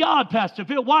 you got God, Pastor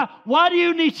Phil. Why do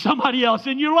you need somebody else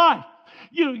in your life?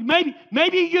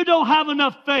 Maybe you don't have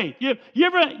enough faith. You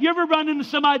ever run into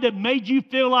somebody that made you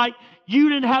feel like you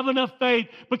didn't have enough faith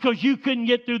because you couldn't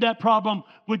get through that problem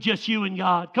with just you and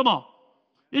God? Come on.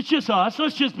 It's just us.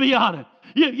 Let's just be honest.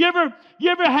 You ever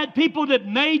had people that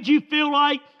made you feel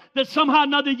like that somehow or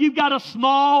another you've got a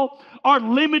small or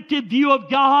limited view of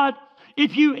God?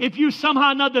 If you somehow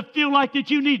or another feel like that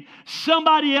you need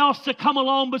somebody else to come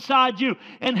along beside you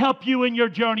and help you in your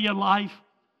journey of life.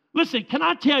 Listen, can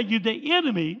I tell you, the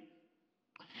enemy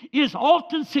is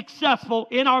often successful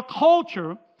in our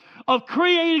culture of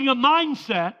creating a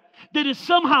mindset that is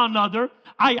somehow or another,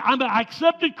 I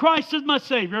accepted Christ as my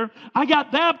Savior, I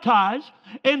got baptized,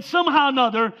 and somehow or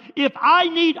another, if I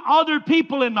need other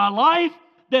people in my life,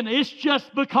 then it's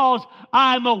just because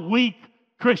I'm a weak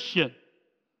Christian.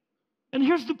 And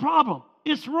here's the problem.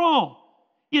 It's wrong.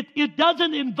 It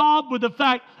doesn't involve with the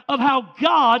fact of how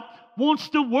God wants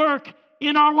to work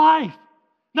in our life.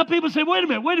 Now people say, wait a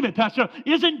minute, Pastor,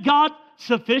 isn't God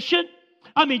sufficient?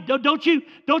 I mean, don't you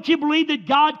believe that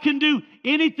God can do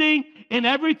anything and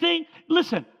everything?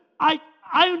 Listen, I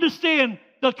understand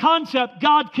the concept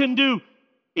God can do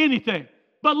anything.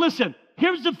 But listen,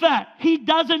 here's the fact. He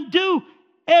doesn't do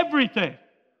everything.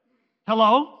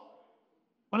 Hello?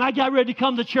 When I got ready to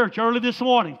come to church early this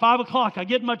morning, 5 o'clock, I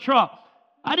get in my truck.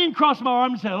 I didn't cross my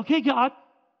arms and say, okay, God,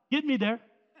 get me there.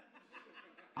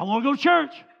 I want to go to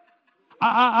church.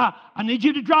 I need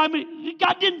you to drive me.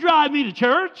 God didn't drive me to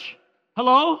church.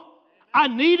 Hello? I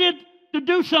needed to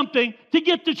do something to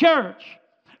get to church.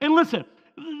 And listen,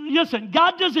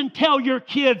 God doesn't tell your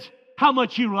kids how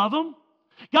much you love them.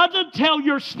 God doesn't tell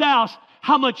your spouse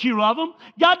how much you love them.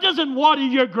 God doesn't water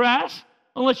your grass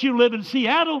unless you live in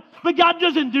Seattle. But God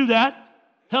doesn't do that.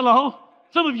 Hello?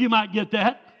 Some of you might get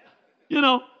that.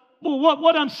 Well,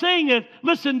 what I'm saying is,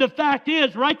 listen, the fact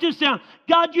is, write this down.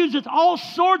 God uses all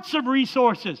sorts of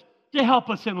resources to help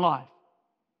us in life.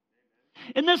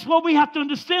 And that's what we have to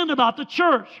understand about the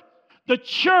church. The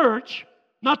church,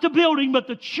 not the building, but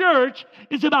the church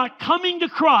is about coming to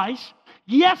Christ.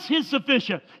 Yes, He's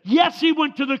sufficient. Yes, He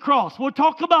went to the cross. We'll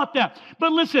talk about that.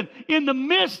 But listen, in the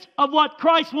midst of what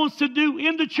Christ wants to do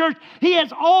in the church, He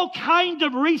has all kinds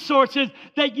of resources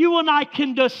that you and I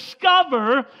can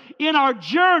discover in our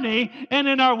journey and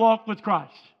in our walk with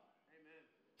Christ.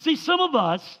 Amen. See, some of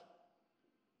us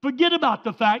forget about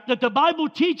the fact that the Bible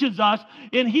teaches us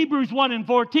in Hebrews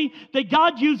 1:14 that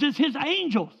God uses His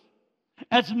angels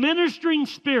as ministering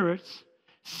spirits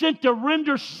sent to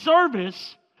render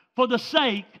service for the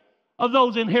sake of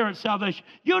those who inherit salvation.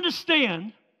 You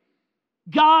understand,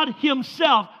 God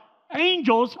Himself,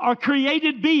 angels are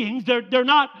created beings. They're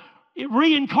not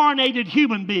reincarnated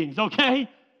human beings, okay?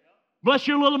 Bless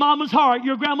your little mama's heart,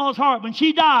 your grandma's heart. When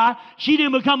she died, she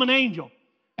didn't become an angel.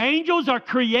 Angels are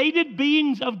created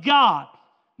beings of God.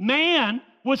 Man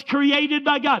was created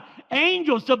by God.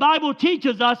 Angels, the Bible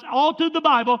teaches us all through the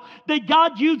Bible that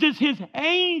God uses His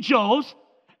angels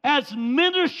as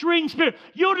ministering spirit.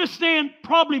 You understand,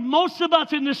 probably most of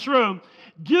us in this room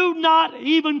do not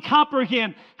even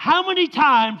comprehend how many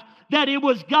times that it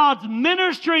was God's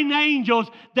ministering angels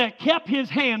that kept His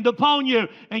hand upon you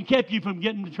and kept you from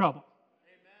getting into trouble.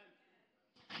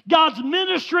 Amen. God's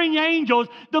ministering angels,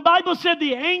 the Bible said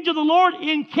the angel of the Lord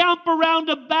encamp around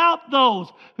about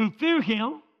those who fear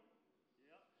Him.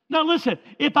 Now listen,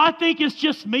 if I think it's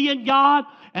just me and God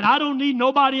and I don't need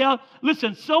nobody else,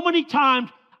 listen, so many times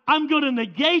I'm going to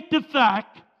negate the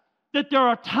fact that there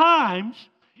are times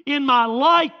in my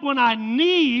life when I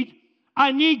need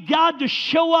God to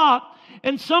show up,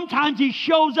 and sometimes He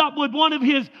shows up with one of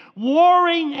His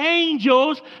warring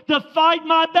angels to fight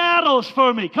my battles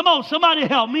for me. Come on, somebody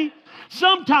help me.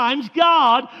 Sometimes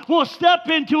God will step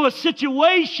into a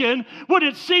situation when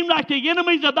it seems like the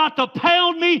enemy's about to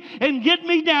pound me and get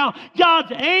me down.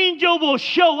 God's angel will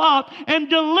show up and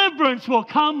deliverance will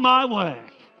come my way.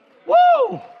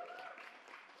 Woo!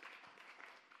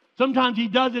 Sometimes He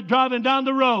does it driving down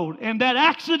the road. And that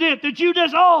accident that you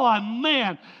just,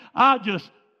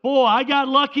 I got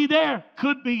lucky there.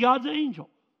 Could be God's angel.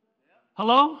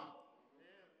 Hello?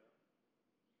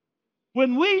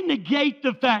 When we negate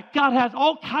the fact God has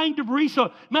all kinds of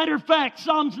resources. Matter of fact,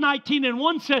 Psalms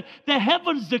 19:1 said, the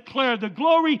heavens declare the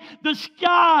glory, the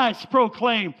skies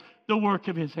proclaim the work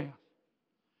of His hand.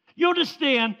 You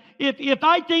understand, if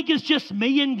I think it's just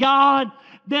me and God,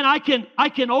 then I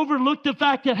can overlook the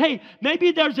fact that, hey,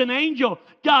 maybe there's an angel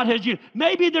God has used.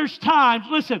 Maybe there's times,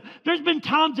 listen, there's been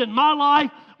times in my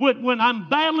life when I'm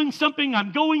battling something,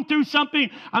 I'm going through something,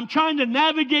 I'm trying to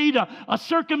navigate a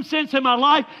circumstance in my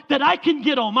life, that I can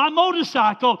get on my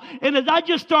motorcycle, and as I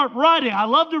just start riding, I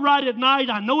love to ride at night.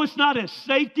 I know it's not as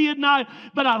safety at night,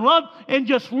 but I love, and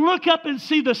just look up and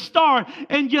see the star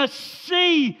and just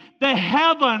see the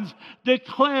heavens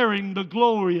declaring the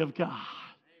glory of God.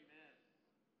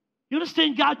 You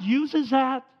understand? God uses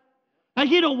that. Now,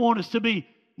 He don't want us to be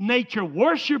nature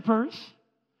worshipers.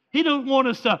 He don't want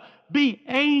us to be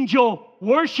angel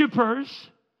worshipers.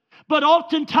 But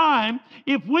oftentimes,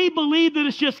 if we believe that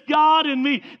it's just God and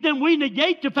me, then we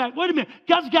negate the fact, wait a minute,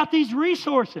 God's got these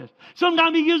resources.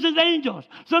 Sometimes He uses angels.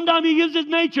 Sometimes He uses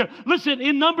nature. Listen,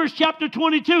 in Numbers chapter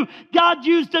 22, God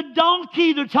used a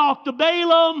donkey to talk to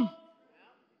Balaam.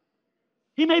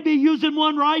 He may be using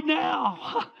one right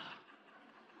now.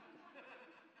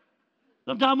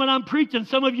 Sometimes when I'm preaching,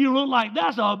 some of you look like,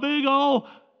 that's a big old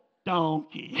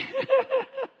donkey.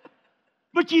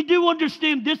 But you do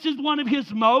understand this is one of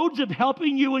His modes of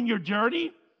helping you in your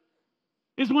journey.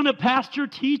 Is when a pastor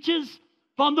teaches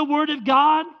from the Word of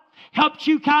God, helps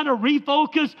you kind of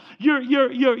refocus your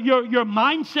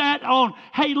mindset on,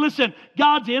 hey, listen,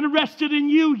 God's interested in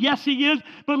you. Yes, He is.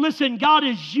 But listen, God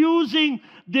is using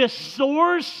this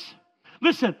source.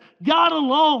 Listen, God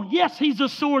alone, yes, He's the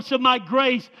source of my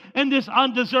grace and this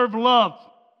undeserved love.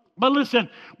 But listen,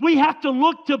 we have to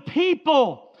look to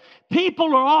people.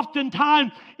 People are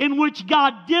oftentimes in which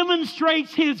God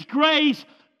demonstrates His grace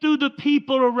through the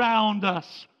people around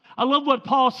us. I love what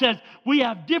Paul says. We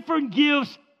have different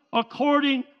gifts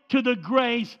according to the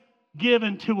grace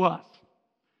given to us.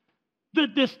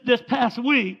 This past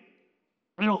week,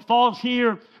 fall's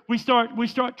here. We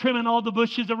start trimming all the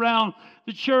bushes around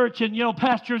the church, and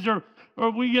pastors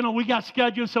we got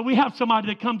scheduled, so we have somebody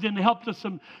that comes in to help us,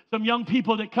 some young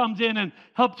people that comes in and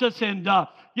helps us, and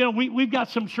we've got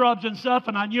some shrubs and stuff,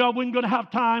 and I knew I wasn't going to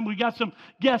have time. We got some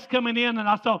guests coming in, and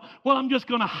I thought, well, I'm just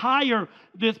going to hire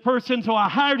this person, so I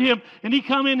hired him, and he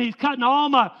come in, he's cutting all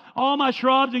my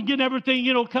shrubs and getting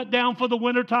everything cut down for the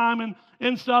winter time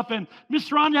and stuff. And Miss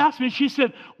Rhonda asked me, she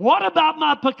said, what about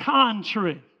my pecan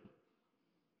tree?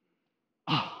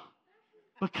 Oh,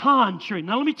 pecan tree.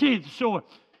 Now let me tell you the story.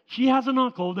 She has an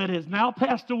uncle that has now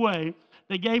passed away.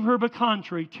 They gave her a pecan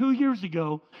tree 2 years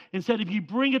ago and said, if you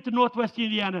bring it to Northwest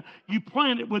Indiana, you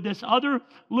plant it with this other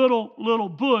little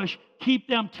bush, keep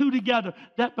them two together,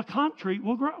 that pecan tree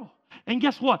will grow. And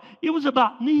guess what? It was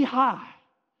about knee high.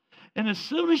 And as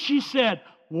soon as she said,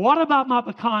 what about my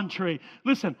pecan tree?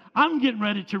 Listen, I'm getting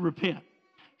ready to repent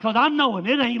because I'm knowing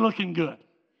it ain't looking good.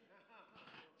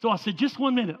 So I said, just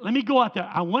 1 minute. Let me go out there.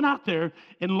 I went out there,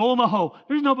 and lo and behold,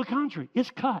 there's no pecan tree.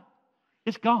 It's cut.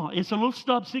 It's gone. It's a little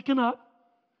stub sticking up.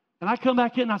 And I come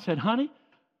back in, and I said, honey,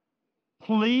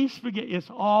 please forget. It's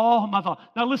all my fault.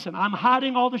 Now, listen, I'm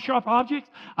hiding all the sharp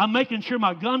objects. I'm making sure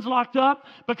my gun's locked up.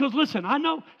 Because, listen, I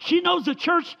know she knows the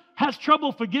church has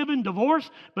trouble forgiving divorce,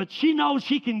 but she knows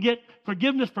she can get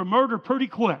forgiveness for murder pretty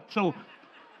quick. So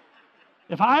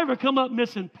if I ever come up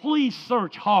missing, please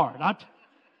search hard.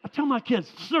 I tell my kids,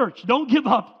 search. Don't give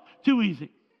up too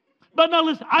easy. But now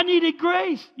listen, I needed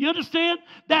grace. You understand?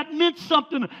 That meant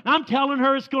something. And I'm telling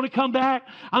her it's going to come back.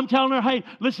 I'm telling her, hey,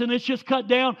 listen, it's just cut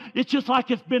down. It's just like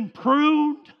it's been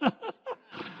pruned.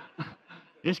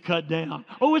 It's cut down.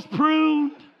 Oh, it's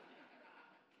pruned.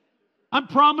 I'm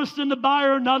promising to buy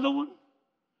her another one.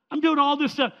 I'm doing all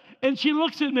this stuff. And she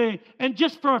looks at me, and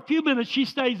just for a few minutes, she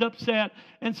stays upset.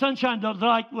 And Sunshine does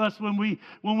like us when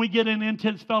we get in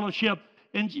intense fellowship.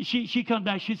 And she comes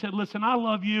back. She said, listen, I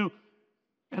love you,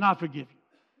 and I forgive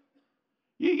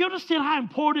you. You understand how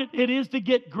important it is to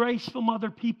get grace from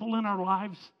other people in our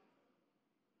lives?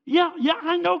 Yeah,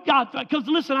 I know God. Because,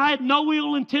 listen, I had no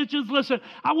ill intentions. Listen,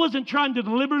 I wasn't trying to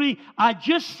deliberately. I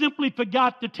just simply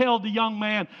forgot to tell the young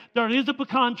man, there is a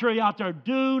pecan tree out there.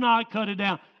 Do not cut it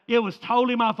down. It was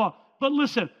totally my fault. But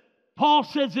listen, Paul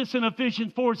says this in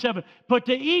Ephesians 4:7. But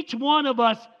to each one of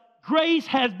us, grace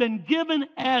has been given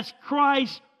as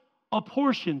Christ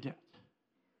apportioned it.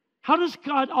 How does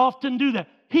God often do that?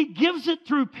 He gives it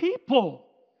through people.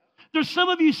 There's some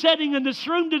of you sitting in this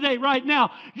room today right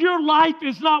now. Your life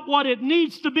is not what it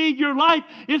needs to be. Your life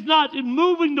is not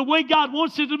moving the way God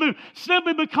wants it to move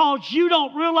simply because you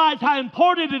don't realize how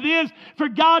important it is for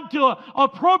God to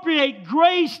appropriate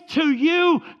grace to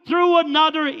you through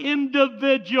another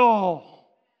individual.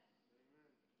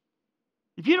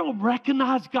 If you don't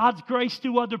recognize God's grace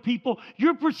through other people,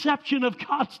 your perception of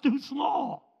God's too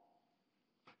small.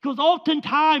 Because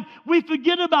oftentimes we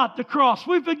forget about the cross.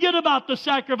 We forget about the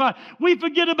sacrifice. We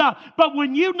forget about, but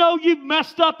when you know you've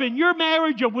messed up in your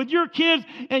marriage or with your kids,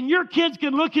 and your kids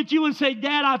can look at you and say,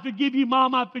 Dad, I forgive you.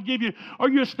 Mom, I forgive you. Or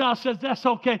your spouse says, that's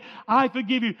okay. I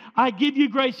forgive you. I give you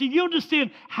grace. And you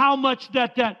understand how much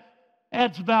that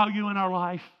adds value in our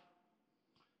life.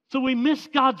 So we miss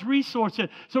God's resources.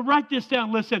 So write this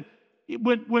down. Listen,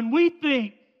 when we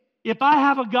think, if I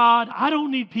have a God, I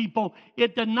don't need people,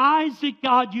 it denies that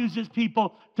God uses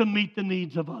people to meet the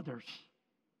needs of others.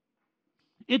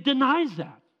 It denies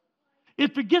that.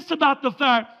 It forgets about the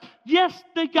fact, yes,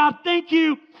 God, thank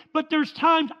you, but there's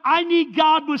times I need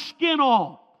God with skin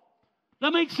on.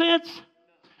 That makes sense?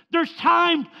 There's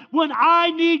times when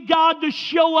I need God to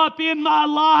show up in my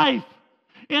life,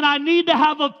 and I need to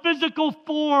have a physical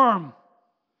form.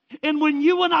 And when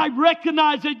you and I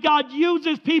recognize that God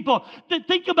uses people,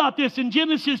 think about this in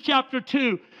Genesis chapter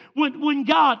 2. When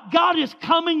God is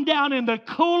coming down in the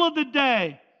cool of the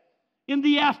day, in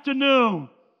the afternoon,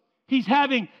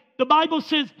 the Bible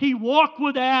says he walked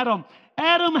with Adam.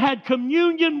 Adam had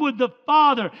communion with the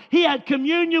Father. He had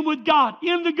communion with God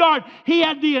in the garden. He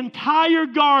had the entire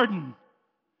garden.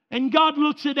 And God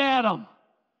looks at Adam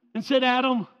and said,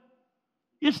 Adam,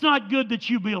 it's not good that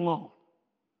you be alone.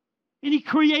 And he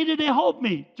created a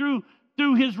helpmeet through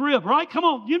his rib, right? Come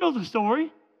on, you know the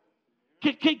story.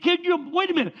 Can you,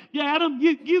 wait a minute. Yeah, Adam,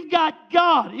 you've got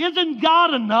God. Isn't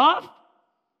God enough?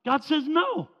 God says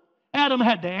no. Adam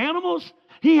had the animals.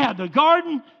 He had the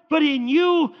garden. But he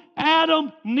knew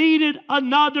Adam needed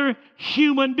another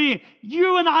human being.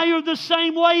 You and I are the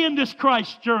same way in this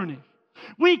Christ journey.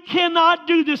 We cannot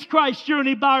do this Christ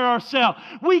journey by ourselves.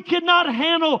 We cannot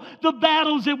handle the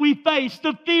battles that we face,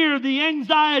 the fear, the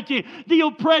anxiety, the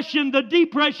oppression, the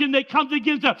depression that comes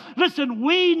against us. Listen,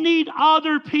 we need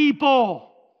other people.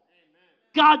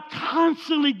 God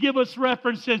constantly gives us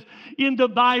references in the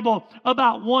Bible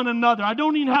about one another. I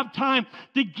don't even have time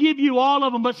to give you all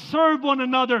of them, but serve one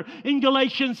another in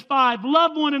Galatians 5.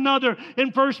 Love one another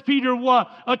in 1 Peter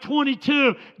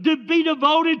 22. Be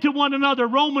devoted to one another,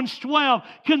 Romans 12.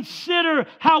 Consider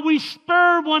how we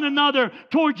spur one another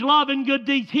towards love and good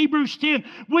deeds, Hebrews 10.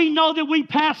 We know that we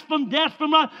pass from death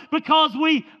from life because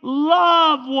we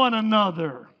love one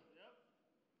another.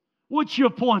 What's your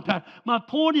point, Pat? My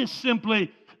point is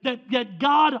simply that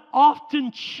God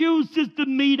often chooses to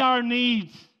meet our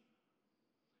needs.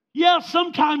 Yeah,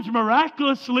 sometimes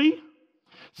miraculously.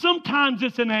 Sometimes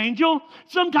it's an angel.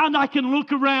 Sometimes I can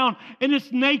look around and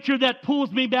it's nature that pulls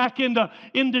me back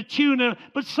into tune.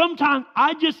 But sometimes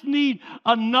I just need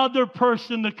another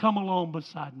person to come along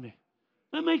beside me.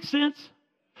 That makes sense?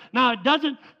 Now it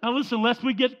doesn't. Now listen, lest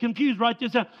we get confused, write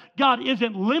this down. God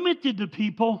isn't limited to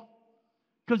people,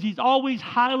 because he's always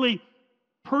highly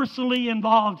personally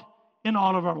involved in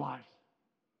all of our lives.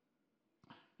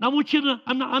 Now I want you to,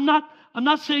 I'm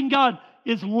not saying God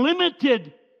is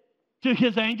limited to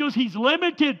his angels. He's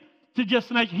limited to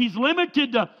just an angel. He's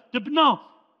limited to no.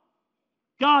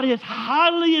 God is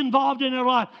highly involved in our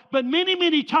life. But many,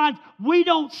 many times we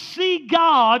don't see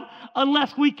God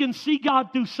unless we can see God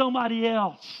through somebody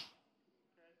else.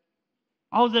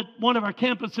 I was at one of our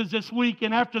campuses this week,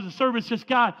 and after the service, this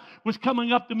guy was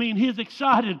coming up to me, and he's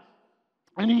excited.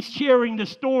 And he's sharing this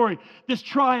story, this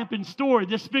triumphant story,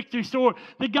 this victory story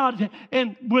that God,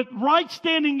 and with right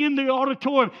standing in the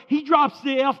auditorium, he drops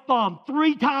the F-bomb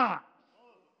 3 times.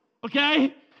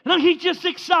 Okay? And he's just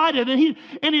excited,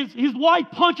 and his wife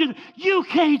punches, you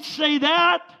can't say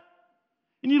that.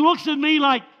 And he looks at me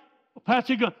like, well,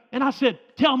 Pastor, good. And I said,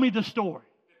 tell me the story.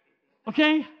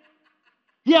 Okay?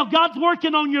 Yeah, God's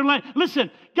working on your language.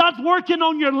 Listen, God's working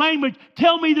on your language.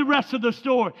 Tell me the rest of the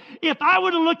story. If I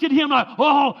would have looked at him like,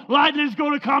 oh, lightning's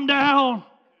going to come down.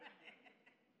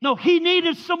 No, he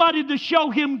needed somebody to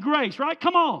show him grace, right?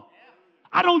 Come on.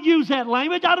 I don't use that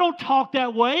language. I don't talk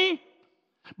that way.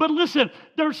 But listen,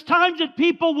 there's times that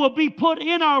people will be put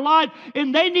in our life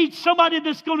and they need somebody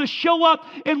that's going to show up,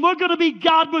 and we're going to be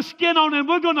God with skin on, and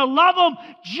we're going to love them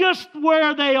just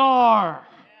where they are.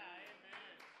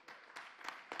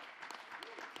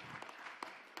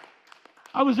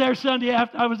 I was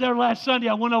there last Sunday.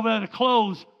 I went over there to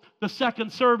close the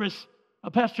second service.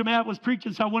 Pastor Matt was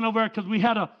preaching, so I went over there because we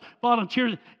had a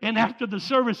volunteer. And after the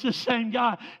service, this same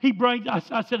guy,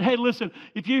 I said, hey, listen,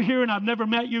 if you're here and I've never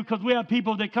met you, because we have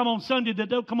people that come on Sunday that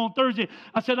don't come on Thursday.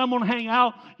 I said, I'm going to hang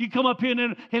out. You come up here.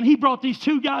 And he brought these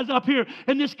 2 guys up here.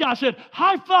 And this guy said,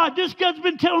 high five. This guy's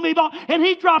been telling me about, and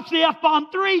he drops the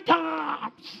F-bomb 3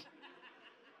 times.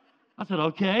 I said,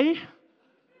 okay.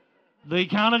 They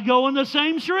kind of go in the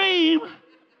same stream.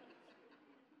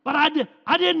 But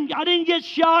I didn't get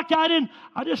shocked. I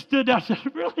just stood there and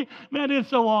said, really? Man, it's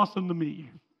so awesome to meet you.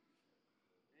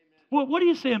 Well, what are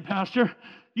you saying, Pastor?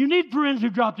 You need friends who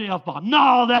drop the F-bomb.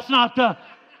 No, that's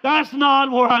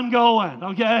not where I'm going,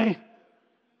 okay?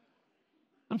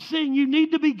 I'm saying you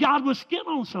need to be God with skin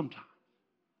on sometimes.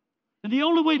 And the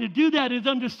only way to do that is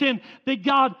understand that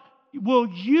God will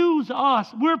use us.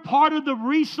 We're part of the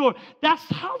resource. That's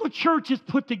how the church is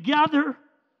put together.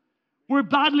 We're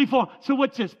bodily formed. So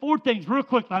what's this? 4 things real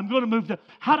quickly. I'm going to move to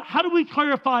how do we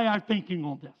clarify our thinking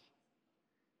on this?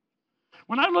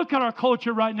 When I look at our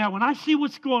culture right now, when I see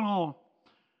what's going on,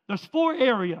 there's 4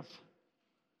 areas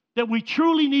that we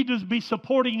truly need to be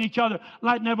supporting each other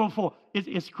like never before.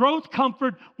 It's growth,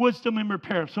 comfort, wisdom, and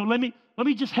repair. So let me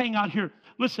just hang out here.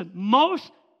 Listen,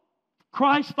 most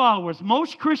Christ followers,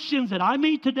 most Christians that I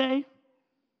meet today,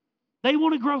 they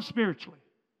want to grow spiritually.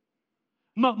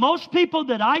 Most people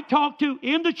that I talk to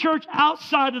in the church,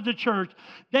 outside of the church,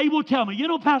 they will tell me,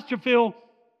 Pastor Phil,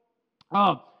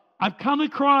 I've come to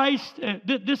Christ.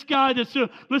 This guy that's,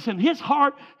 listen, his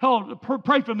heart,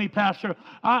 pray for me, Pastor.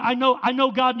 I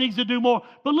know God needs to do more.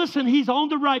 But listen, he's on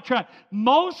the right track.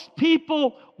 Most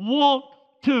people want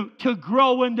to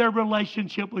grow in their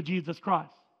relationship with Jesus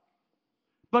Christ.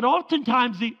 But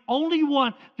oftentimes the only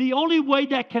way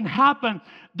that can happen,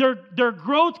 their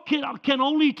growth can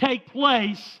only take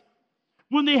place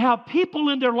when they have people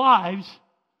in their lives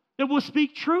that will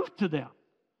speak truth to them.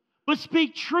 But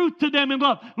speak truth to them in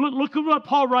love. Look at what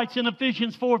Paul writes in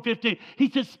Ephesians 4:15. He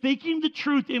says, speaking the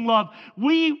truth in love,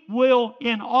 we will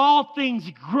in all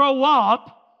things grow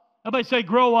up. Everybody say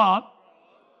grow up.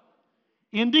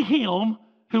 Into Him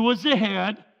who is the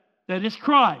head, that is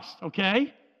Christ.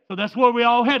 Okay? So that's where we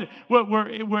all headed.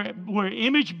 We're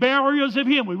image bearers of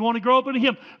Him. We want to grow up into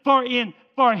Him.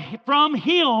 From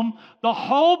Him, the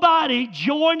whole body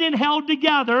joined and held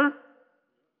together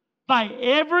by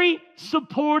every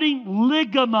supporting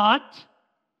ligament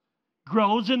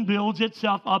grows and builds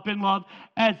itself up in love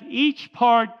as each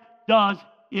part does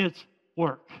its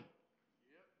work.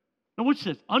 Now watch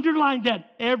this. Underline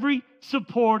that, every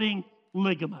supporting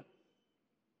ligament.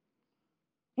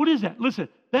 What is that? Listen,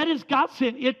 that is God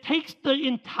said it takes the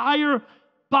entire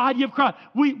body of Christ.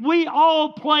 We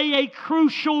all play a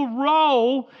crucial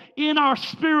role in our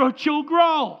spiritual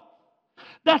growth.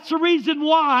 That's the reason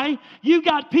why you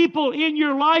got people in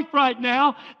your life right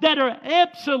now that are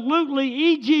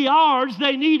absolutely EGRs.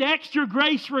 They need extra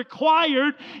grace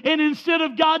required. And instead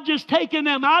of God just taking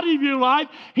them out of your life,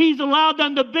 He's allowed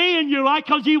them to be in your life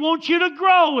because He wants you to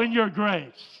grow in your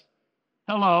grace.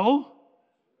 Hello?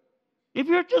 If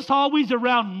you're just always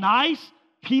around nice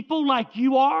people like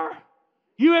you are,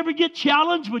 you ever get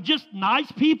challenged with just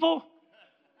nice people?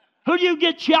 Who do you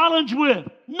get challenged with?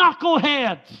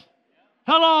 Knuckleheads.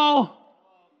 Hello?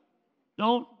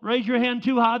 Don't raise your hand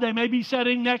too high. They may be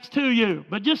sitting next to you.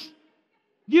 But just,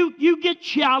 you get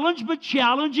challenged by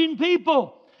challenging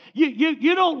people.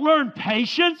 You don't learn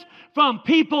patience from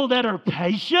people that are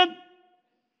patient.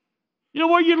 You know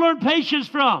where you learn patience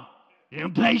from?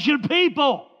 Impatient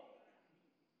people.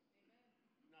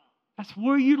 That's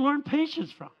where you learn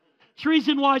patience from. It's the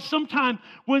reason why sometimes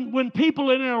when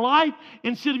people in their life,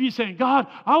 instead of you saying, God,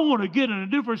 I want to get in a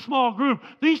different small group,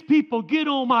 these people get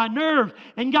on my nerves.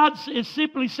 And God is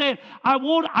simply saying, I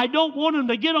don't want them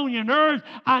to get on your nerves.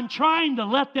 I'm trying to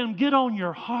let them get on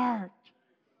your heart.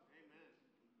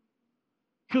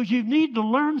 Because you need to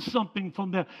learn something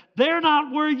from them. They're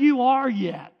not where you are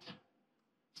yet.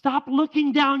 Stop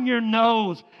looking down your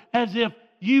nose as if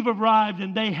you've arrived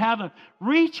and they haven't.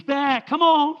 Reach back. Come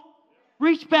on.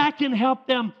 Reach back and help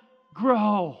them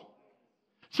grow.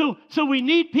 So we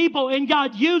need people, and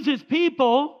God uses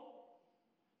people.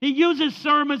 He uses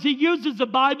sermons. He uses the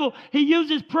Bible. He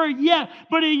uses prayer, yeah,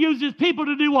 but He uses people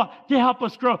to do what? To help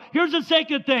us grow. Here's the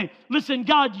second thing. Listen,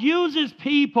 God uses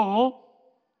people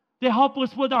to help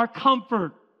us with our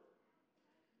comfort.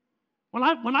 When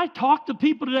I talk to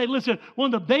people today, listen,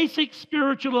 one of the basic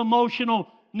spiritual, emotional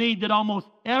need that almost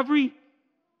every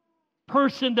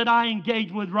person that I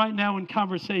engage with right now in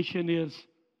conversation is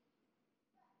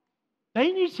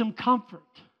they need some comfort.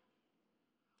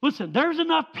 Listen, there's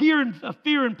enough fear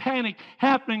and panic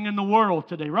happening in the world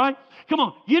today, right? Come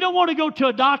on, you don't want to go to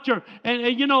a doctor and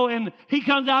he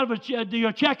comes out of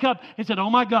your checkup and said, oh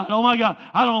my God,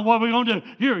 I don't know what we're going to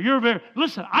do. You're very,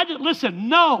 listen,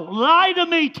 no, lie to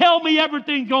me, tell me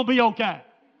everything's going to be okay.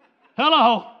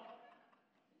 Hello?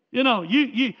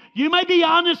 You may be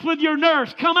honest with your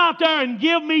nurse. Come out there and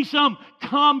give me some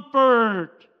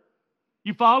comfort.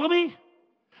 You follow me?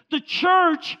 The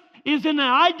church is in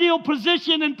an ideal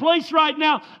position and place right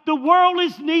now. The world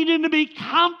is needing to be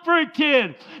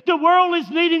comforted. The world is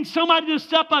needing somebody to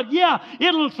step up. Yeah,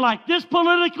 it looks like this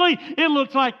politically. It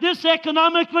looks like this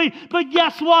economically. But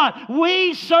guess what?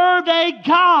 We serve a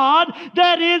God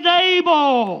that is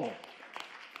able.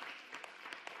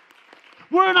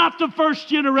 We're not the first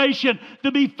generation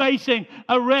to be facing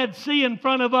a Red Sea in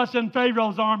front of us and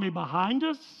Pharaoh's army behind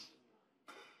us.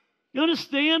 You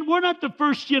understand? We're not the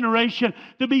first generation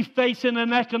to be facing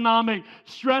an economic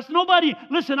stress. Nobody,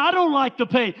 listen, I don't like to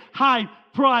pay high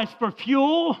price for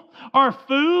fuel or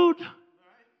food.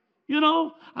 You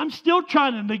know, I'm still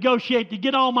trying to negotiate to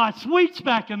get all my sweets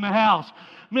back in the house.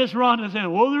 Miss Rhonda said,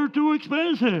 well, they're too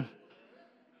expensive.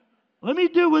 Let me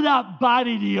do without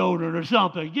body deodorant or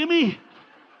something. Give me,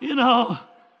 you know,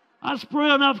 I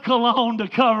spray enough cologne to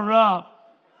cover up.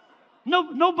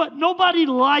 Nobody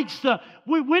likes to,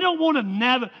 we don't want to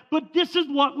navigate, but this is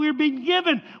what we're being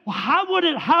given. Well, how would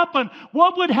it happen?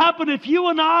 What would happen if you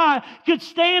and I could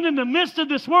stand in the midst of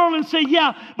this world and say,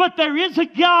 yeah, but there is a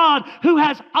God who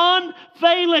has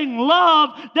unfailing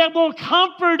love that will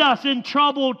comfort us in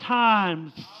troubled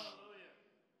times.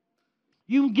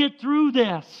 You can get through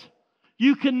this.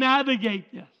 You can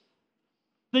navigate this.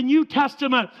 The New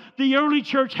Testament, the early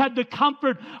church had the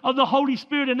comfort of the Holy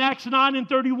Spirit in Acts 9 and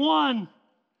 31.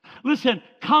 Listen,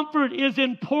 comfort is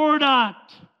important.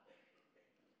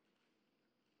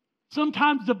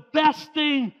 Sometimes the best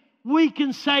thing we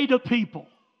can say to people,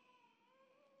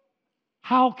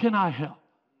 how can I help?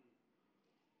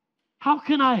 How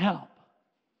can I help?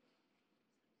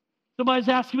 Somebody's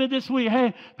asking me this week,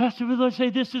 hey, Pastor, let's say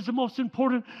this is the most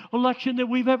important election that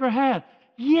we've ever had.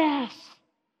 Yes.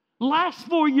 Last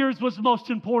 4 years was the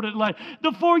most important. Like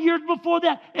the 4 years before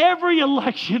that, every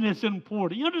election is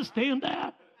important. You understand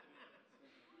that?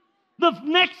 The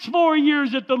next 4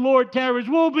 years that the Lord tarries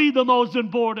will be the most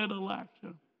important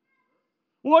election.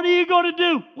 What are you going to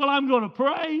do? Well, I'm going to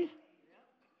pray.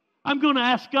 I'm going to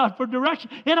ask God for direction,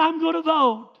 and I'm going to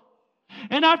vote.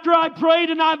 And after I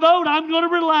prayed and I vote, I'm going to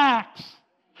relax.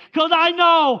 Because I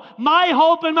know my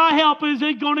hope and my help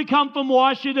isn't going to come from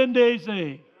Washington,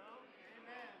 D.C.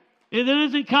 It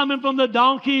isn't coming from the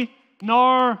donkey,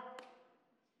 nor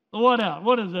what else?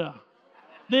 What is that?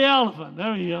 The elephant.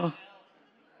 There you go.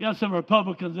 You got some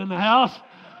Republicans in the house.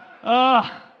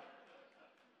 My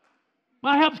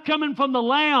help's coming from the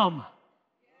lamb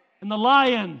and the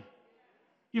lion.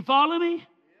 You follow me?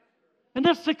 And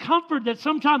that's the comfort that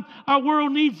sometimes our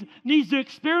world needs to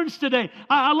experience today.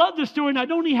 I love this story, and I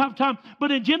don't even have time.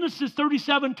 But in Genesis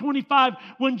 37:25,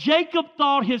 when Jacob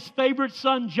thought his favorite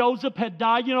son Joseph had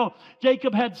died, you know,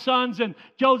 Jacob had sons, and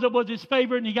Joseph was his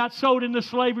favorite, and he got sold into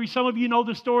slavery. Some of you know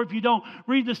the story. If you don't,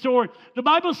 read the story. The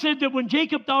Bible said that when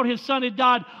Jacob thought his son had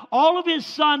died, all of his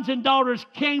sons and daughters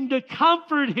came to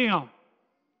comfort him.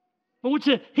 But which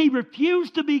he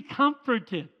refused to be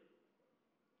comforted.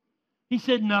 He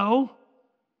said, no.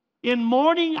 In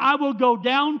mourning, I will go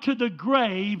down to the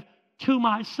grave to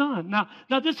my son.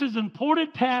 Now this is an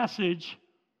important passage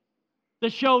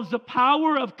that shows the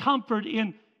power of comfort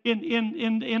in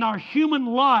our human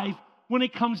life when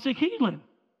it comes to healing.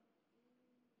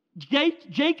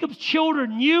 Jacob's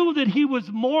children knew that he was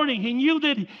mourning. He knew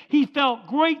that he felt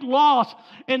great loss.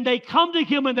 And they come to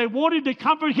him and they wanted to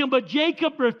comfort him. But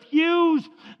Jacob refused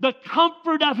the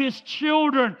comfort of his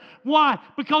children. Why?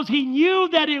 Because he knew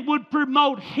that it would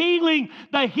promote healing,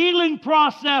 the healing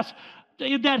process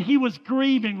that he was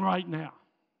grieving right now.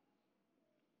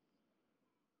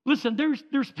 Listen,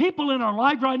 there's people in our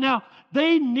life right now,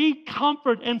 they need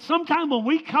comfort. And sometimes when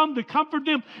we come to comfort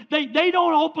them, they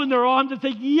don't open their arms and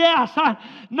say, yes,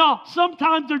 no.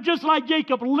 Sometimes they're just like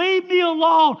Jacob. Leave me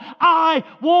alone. I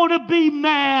want to be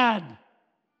mad.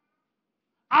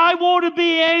 I want to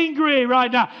be angry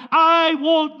right now. I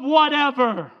want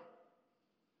whatever.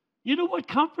 You know what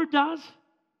comfort does?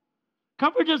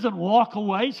 Comfort doesn't walk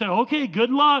away, say, okay, good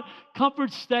luck.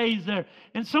 Comfort stays there.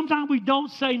 And sometimes we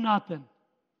don't say nothing.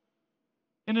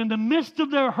 And in the midst of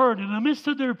their hurt, in the midst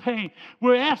of their pain,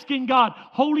 we're asking God,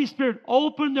 Holy Spirit,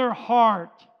 open their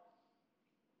heart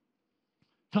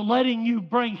to letting you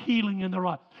bring healing in their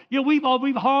life. You know, we've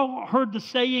all heard the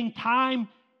saying, time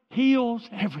heals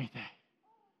everything.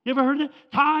 You ever heard that?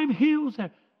 Time heals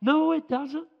everything. No, it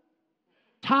doesn't.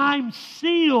 Time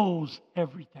seals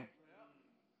everything.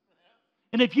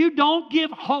 And if you don't get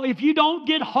wholeness, if you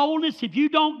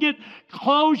don't get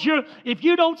closure, if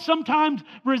you don't sometimes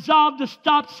resolve to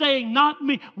stop saying, not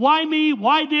me,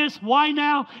 why this, why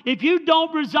now? If you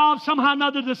don't resolve somehow or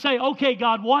another to say, okay,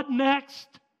 God, what next?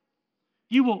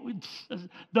 You will,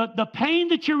 the pain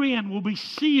that you're in will be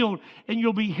sealed and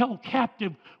you'll be held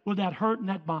captive with that hurt and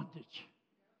that bondage.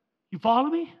 You follow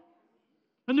me?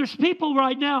 And there's people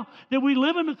right now that we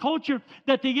live in a culture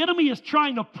that the enemy is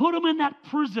trying to put them in that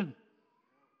prison.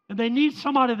 And they need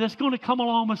somebody that's going to come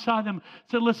along beside them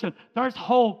and say, listen, there's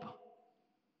hope.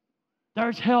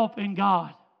 There's help in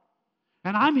God.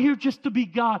 And I'm here just to be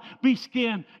God with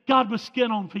skin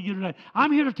on for you today.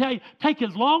 I'm here to tell you, take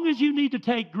as long as you need to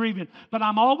take grieving. But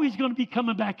I'm always going to be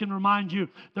coming back and remind you,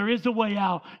 there is a way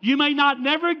out. You may not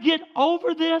never get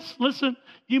over this. Listen,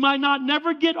 you might not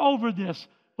never get over this.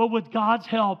 But with God's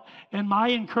help and my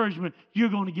encouragement, you're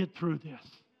going to get through this.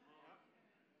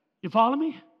 You follow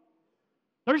me?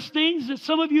 There's things that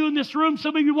some of you in this room,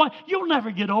 some of you want, you'll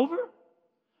never get over.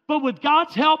 But with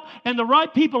God's help and the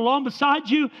right people along beside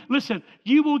you, listen,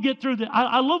 you will get through this.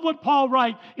 I love what Paul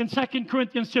writes in 2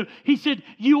 Corinthians 2. He said,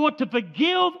 you ought to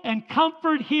forgive and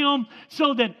comfort him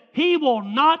so that he will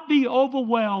not be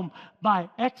overwhelmed by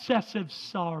excessive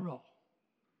sorrow.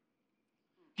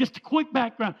 Just a quick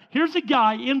background. Here's a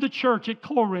guy in the church at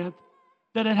Corinth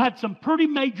that had had some pretty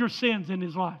major sins in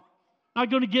his life. Not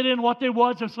going to get in what there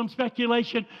was. There's some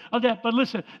speculation of that. But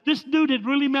listen, this dude had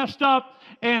really messed up.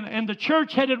 And the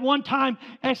church had at one time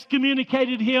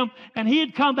excommunicated him. And he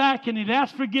had come back and he'd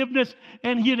asked forgiveness.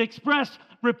 And he had expressed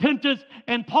repentance.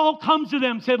 And Paul comes to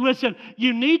them and said, listen,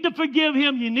 you need to forgive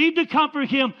him. You need to comfort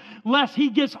him lest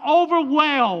he gets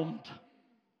overwhelmed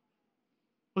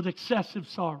with excessive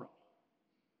sorrow.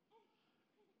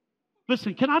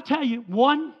 Listen, can I tell you,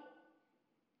 one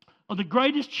of the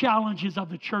greatest challenges of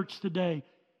the church today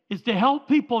is to help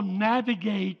people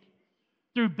navigate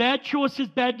through bad choices,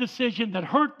 bad decisions that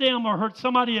hurt them or hurt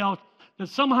somebody else, that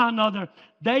somehow or another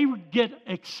they get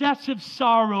excessive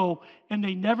sorrow and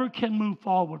they never can move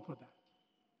forward with that.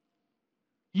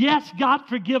 Yes, God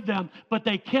forgive them, but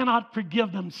they cannot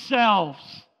forgive themselves.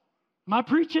 Am I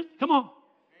preaching? Come on. Amen.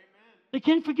 They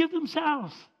can't forgive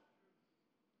themselves.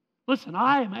 Listen,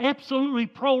 I am absolutely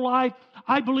pro-life.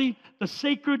 I believe the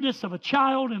sacredness of a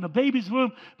child in a baby's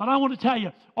womb. But I want to tell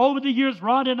you, over the years,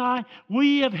 Ron and I,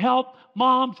 we have helped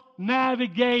moms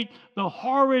navigate the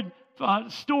horrid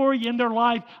story in their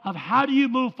life of how do you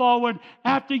move forward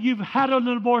after you've had an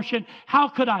abortion. How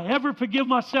could I ever forgive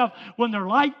myself when their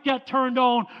light got turned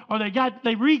on or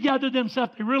they regathered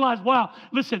themselves? They realized, wow,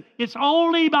 listen, it's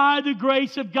only by the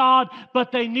grace of God,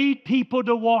 but they need people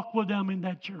to walk with them in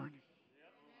that journey.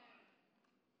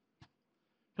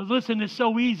 Because listen, it's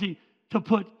so easy to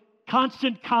put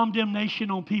constant condemnation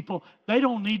on people. They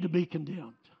don't need to be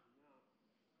condemned.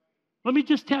 Let me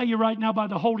just tell you right now by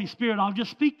the Holy Spirit, I'll just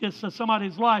speak this to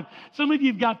somebody's life. Some of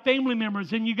you have got family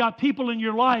members and you've got people in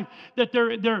your life that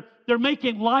they're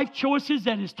making life choices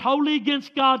that is totally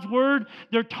against God's word.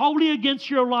 They're totally against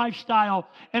your lifestyle.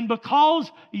 And because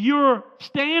your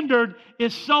standard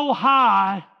is so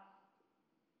high,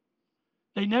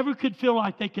 they never could feel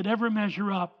like they could ever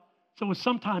measure up. So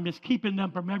sometimes it's keeping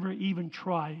them from ever even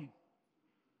trying.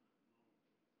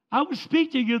 I would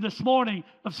speak to you this morning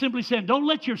of simply saying, don't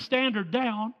let your standard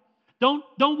down.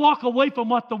 Don't walk away from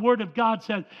what the Word of God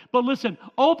says. But listen,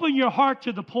 open your heart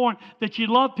to the point that you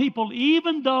love people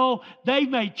even though they've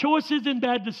made choices and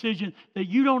bad decisions that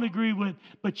you don't agree with,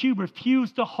 but you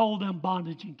refuse to hold them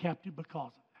bondage and captive because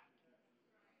of that.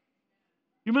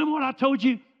 You remember what I told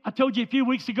you? I told you a few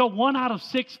weeks ago, 1 out of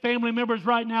 6 family members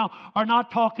right now are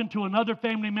not talking to another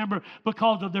family member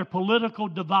because of their political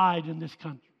divide in this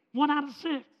country. 1 out of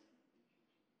 6.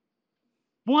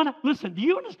 Listen, do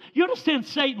you understand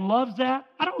Satan loves that?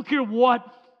 I don't care what.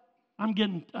 I'm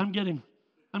getting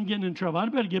in trouble. I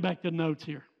better get back to the notes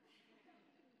here.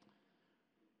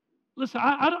 Listen,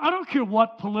 I don't care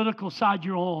what political side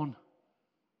you're on.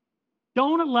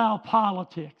 Don't allow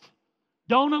politics.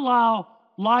 Don't allow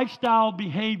lifestyle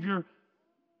behavior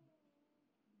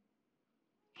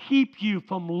keep you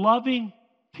from loving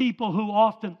people who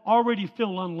often already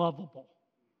feel unlovable.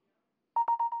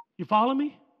 You follow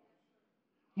me?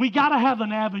 We got to have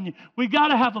an avenue. We got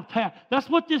to have a path. That's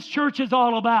what this church is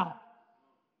all about.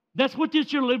 That's what this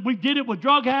church, we did it with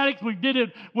drug addicts. We did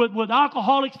it with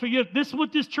alcoholics for years. This is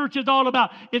what this church is all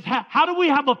about. It's how do we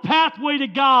have a pathway to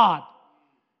God?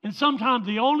 And sometimes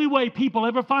the only way people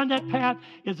ever find that path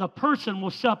is a person will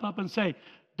step up and say,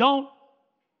 don't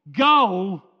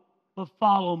go, but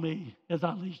follow me as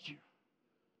I lead you.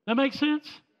 That makes sense?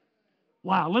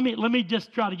 Wow, let me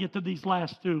just try to get to these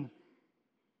last two.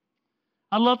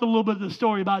 I love a little bit of the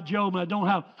story about Job. I don't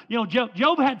have,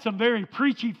 Job had some very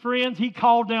preachy friends. He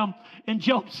called them, in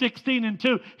Job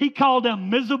 16:2, he called them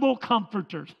miserable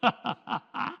comforters.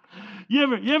 You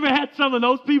ever had some of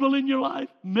those people in your life?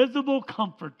 Miserable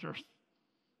comforters.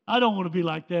 I don't want to be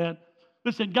like that.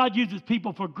 Listen, God uses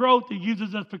people for growth. He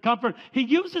uses us for comfort. He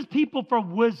uses people for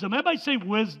wisdom. Everybody say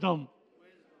wisdom.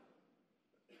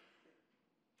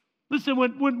 Listen,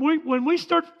 when we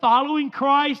start following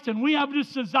Christ and we have this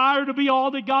desire to be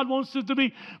all that God wants us to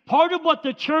be, part of what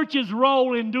the church's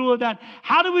role in doing that,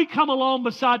 how do we come along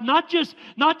beside, not just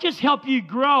help you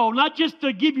grow, not just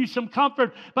to give you some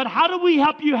comfort, but how do we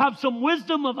help you have some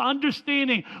wisdom of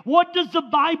understanding? What does the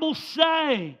Bible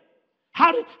say?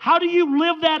 How do you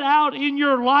live that out in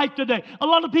your life today? A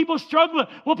lot of people struggle with,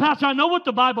 well, Pastor, I know what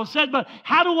the Bible said, but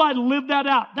how do I live that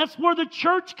out? That's where the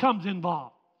church comes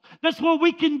involved. That's what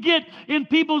we can get in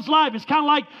people's lives. It's kind of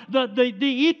like the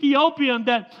Ethiopian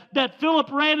that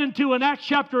Philip ran into in Acts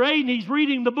chapter 8, and he's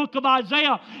reading the book of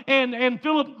Isaiah, and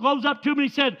Philip goes up to him and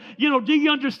he said, do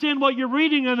you understand what you're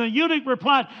reading? And the eunuch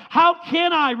replied, how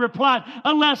can I reply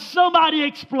unless somebody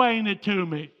explain it to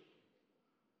me?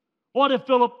 What if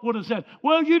Philip would have said,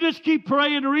 well, you just keep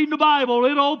praying and reading the Bible,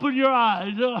 it'll open your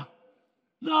eyes.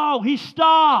 No, he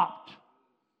stopped.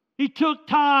 He took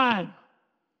time.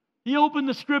 He opened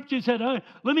the scripture and said, hey,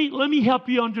 let me help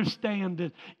you understand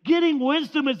it. Getting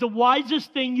wisdom is the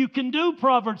wisest thing you can do,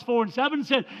 Proverbs 4:7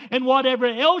 said. And whatever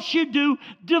else you do,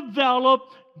 develop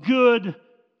good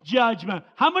judgment.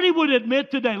 How many would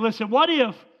admit today, listen, what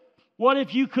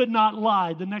if you could not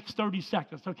lie the next 30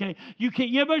 seconds, okay?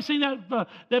 You ever seen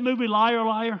that movie, Liar,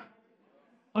 Liar?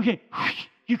 Okay,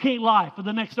 you can't lie for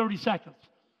the next 30 seconds.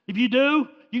 If you do,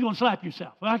 you're going to slap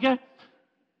yourself, okay?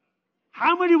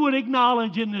 How many would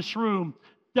acknowledge in this room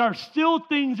there are still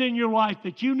things in your life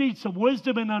that you need some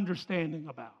wisdom and understanding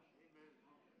about?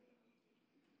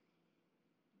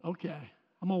 Okay,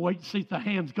 I'm going to wait to see if the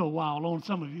hands go wild on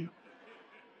some of you.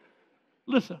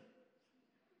 Listen,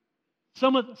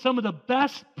 some of the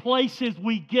best places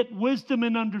we get wisdom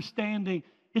and understanding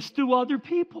is through other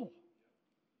people.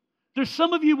 There's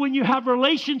some of you, when you have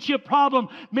relationship problem,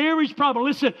 marriage problem,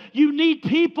 listen, you need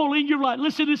people in your life.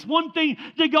 Listen, it's one thing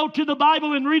to go to the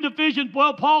Bible and read Ephesians.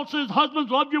 Well, Paul says, husbands,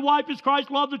 love your wife as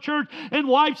Christ loved the church, and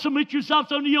wives, submit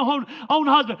yourselves unto your own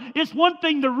husband. It's one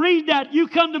thing to read that. You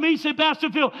come to me and say, Pastor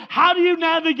Phil, how do you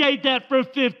navigate that for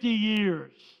 50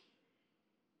 years?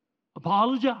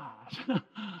 Apologize.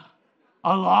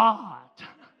 A lot.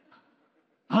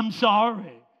 I'm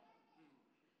sorry.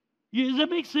 Does that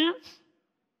make sense?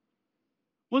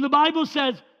 When the Bible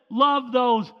says, love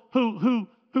those who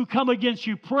come against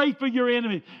you, pray for your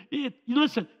enemy.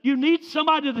 Listen, you need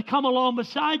somebody to come along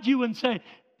beside you and say,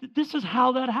 this is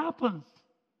how that happens.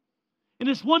 And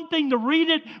it's one thing to read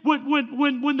it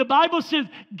when the Bible says,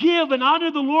 give and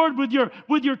honor the Lord with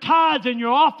your tithes and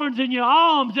your offerings and your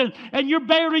alms, and you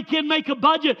barely can make a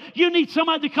budget. You need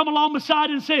somebody to come along beside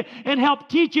and say, and help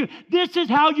teach you. This is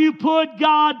how you put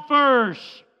God first.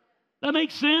 That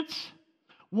makes sense?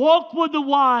 Walk with the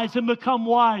wise and become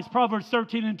wise. Proverbs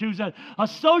 13:2 says,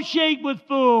 associate with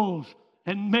fools,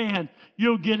 and man,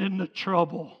 you'll get into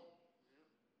trouble.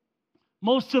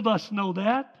 Most of us know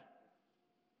that.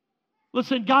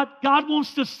 Listen, God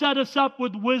wants to set us up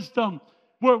with wisdom.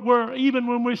 We're even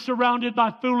when we're surrounded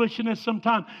by foolishness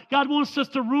sometimes. God wants us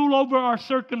to rule over our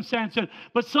circumstances.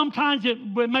 But sometimes it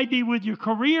may be with your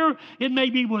career. It may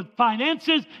be with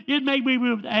finances. It may be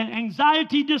with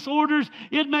anxiety disorders.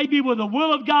 It may be with the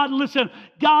will of God. Listen,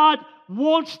 God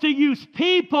wants to use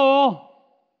people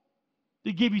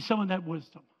to give you some of that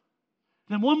wisdom.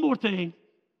 Then one more thing.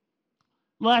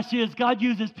 Last year is God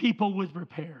uses people with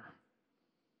repair.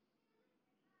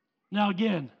 Now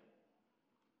again,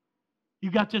 you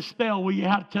got this spell where you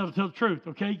have to tell the truth,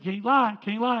 okay? You can't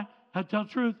lie. Have to tell the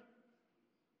truth.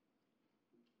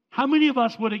 How many of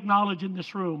us would acknowledge in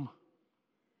this room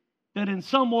that in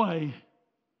some way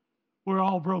we're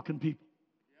all broken people?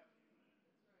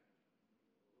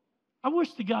 I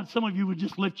wish to God some of you would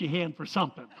just lift your hand for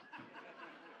something.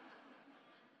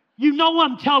 You know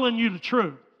I'm telling you the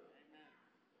truth.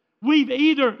 We've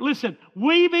either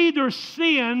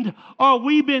sinned or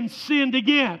we've been sinned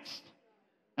against.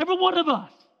 Every one of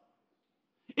us.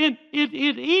 It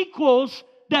equals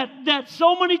that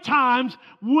so many times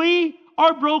we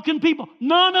are broken people.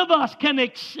 None of us can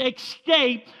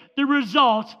escape the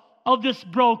results of this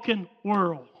broken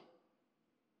world.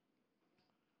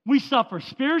 We suffer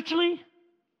spiritually.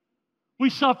 We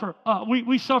suffer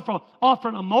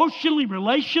often emotionally,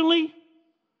 relationally.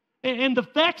 And the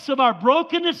effects of our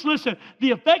brokenness, listen,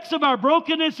 the effects of our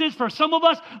brokenness is for some of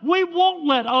us, we won't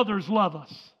let others love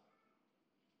us.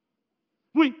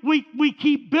 We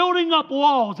keep building up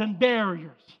walls and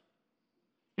barriers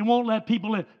and won't let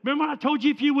people in. Remember I told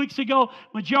you a few weeks ago,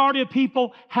 majority of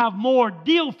people have more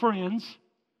deal friends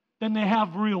than they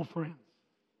have real friends.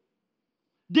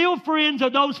 Deal friends are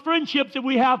those friendships that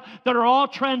we have that are all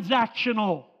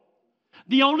transactional.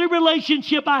 The only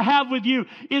relationship I have with you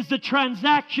is the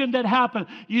transaction that happened.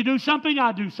 You do something,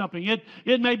 I do something.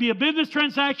 It may be a business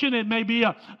transaction, it may be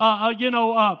a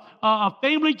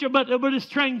family, but it's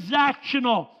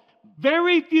transactional.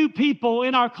 Very few people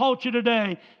in our culture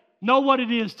today know what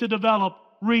it is to develop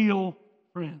real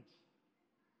friends.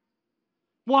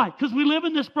 Why? Because we live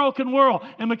in this broken world.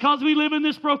 And because we live in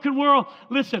this broken world,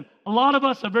 listen, a lot of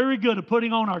us are very good at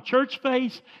putting on our church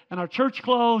face and our church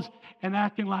clothes and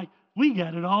acting like we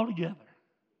got it all together.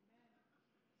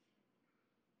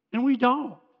 And we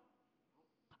don't.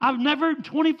 I've never in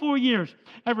 24 years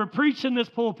ever preached in this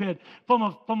pulpit from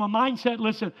a mindset,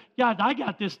 listen, God, I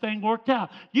got this thing worked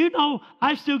out. You know,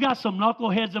 I still got some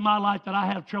knuckleheads in my life that I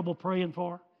have trouble praying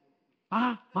for.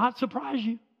 I might surprise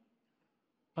you,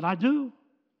 but I do.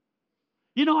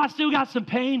 You know, I still got some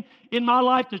pain in my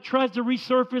life that tries to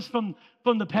resurface from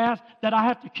the past that I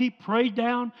have to keep prayed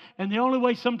down. And the only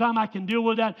way sometimes I can deal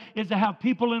with that is to have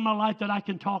people in my life that I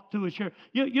can talk to and share.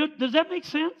 Does that make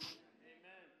sense?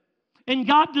 Amen. And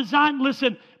God designed,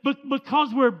 listen,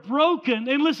 because we're broken,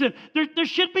 and listen, there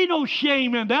should be no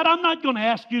shame in that. I'm not going to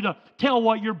ask you to tell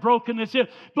what your brokenness is.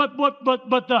 But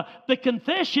the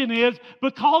confession is,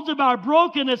 because of our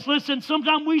brokenness, listen,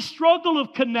 sometimes we struggle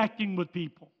with connecting with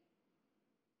people.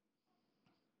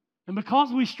 And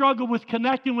because we struggle with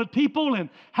connecting with people and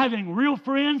having real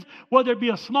friends, whether it be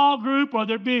a small group,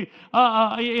 whether it be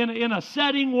in a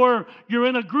setting where you're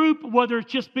in a group, whether it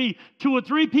just be 2 or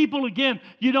 3 people, again,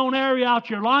 you don't air out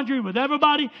your laundry with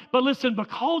everybody. But listen,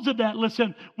 because of that,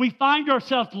 listen, we find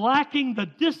ourselves lacking the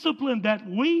discipline that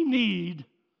we need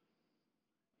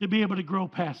to be able to grow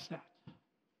past that.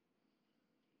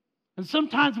 And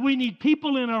sometimes we need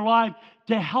people in our life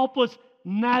to help us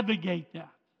navigate that.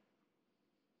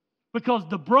 Because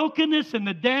the brokenness and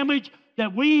the damage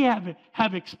that we have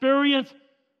experienced,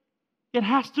 it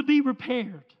has to be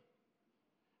repaired.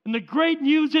 And the great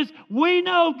news is we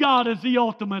know God is the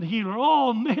ultimate healer.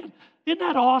 Oh, man, isn't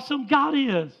that awesome? God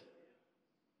is.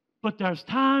 But there's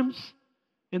times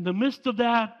in the midst of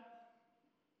that,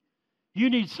 you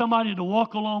need somebody to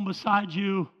walk along beside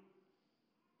you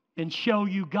and show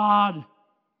you God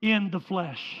in the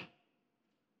flesh.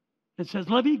 And says,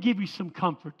 let me give you some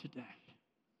comfort today.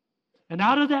 And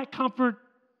out of that comfort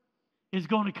is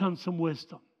going to come some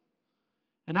wisdom.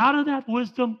 And out of that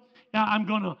wisdom, now I'm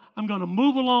going to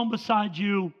move along beside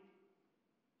you.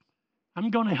 I'm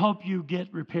going to help you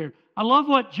get repaired. I love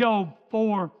what Job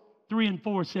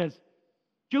 4:3-4 says.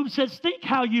 Job says, think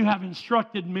how you have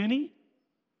instructed many,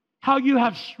 how you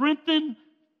have strengthened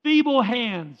feeble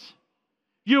hands.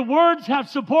 Your words have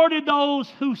supported those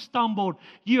who stumbled.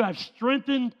 You have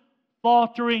strengthened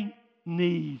faltering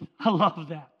knees. I love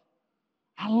that.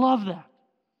 I love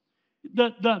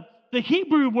that. The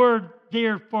Hebrew word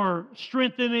there for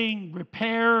strengthening,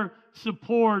 repair,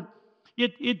 support,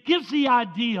 it gives the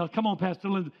idea, come on, Pastor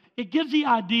Linda, it gives the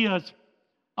ideas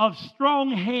of strong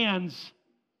hands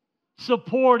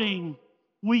supporting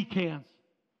weak hands.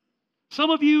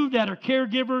 Some of you that are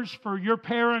caregivers for your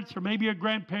parents or maybe a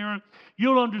grandparent,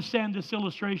 you'll understand this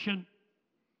illustration.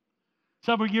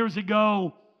 Several years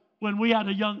ago, when we had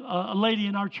a lady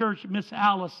in our church, Miss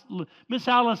Alice. Miss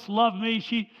Alice loved me.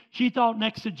 She thought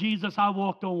next to Jesus I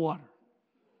walked on water.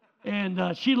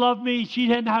 And she loved me. She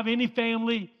didn't have any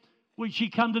family. When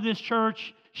she come to this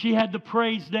church, she had the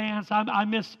praise dance.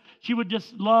 She would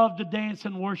just love to dance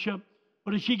and worship.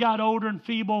 But as she got older and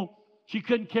feeble, she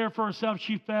couldn't care for herself.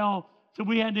 She fell. So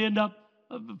we had to end up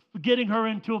getting her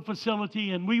into a facility.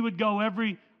 And we would go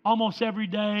almost every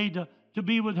day to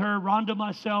be with her. Rhonda,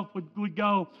 myself would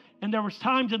go. And there was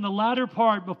times in the latter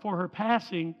part before her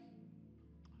passing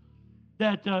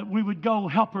that we would go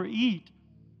help her eat.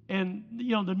 And,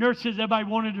 you know, the nurses, everybody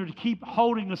wanted her to keep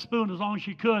holding a spoon as long as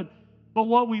she could. But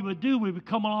what we would do, we would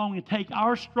come along and take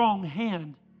our strong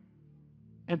hand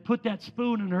and put that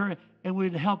spoon in her, and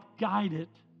we'd help guide it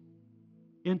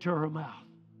into her mouth.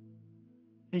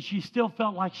 And she still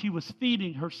felt like she was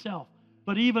feeding herself.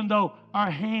 But even though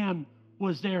our hand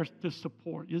was there to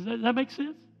support. Does that make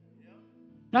sense? Yeah.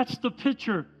 That's the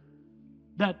picture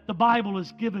that the Bible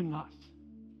is giving us.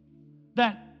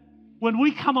 That when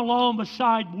we come along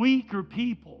beside weaker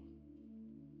people,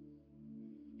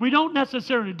 we don't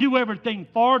necessarily do everything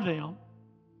for them.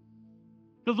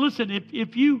 Because listen,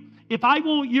 if I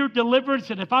want your deliverance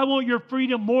and if I want your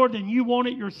freedom more than you want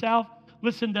it yourself,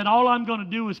 listen, then all I'm going to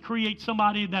do is create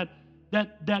somebody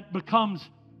that becomes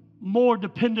more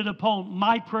dependent upon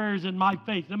my prayers and my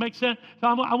faith. That makes sense? So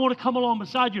I want to come along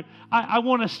beside you. I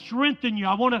want to strengthen you.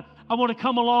 I want to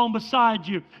come along beside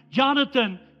you.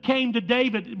 Jonathan came to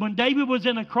David. When David was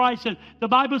in a crisis, the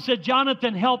Bible said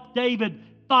Jonathan helped David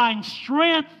find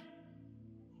strength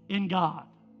in God.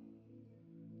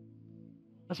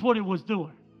 That's what it was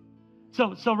doing.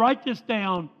 So write this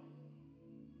down,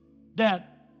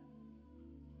 that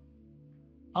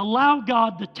allow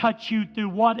God to touch you through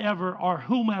whatever or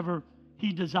whomever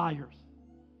He desires.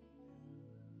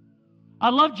 I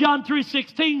love John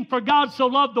 3:16, for God so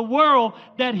loved the world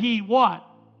that He what?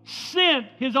 Sent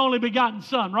His only begotten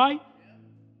Son, right?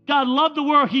 God loved the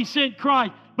world, He sent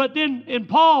Christ. But then in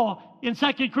Paul, in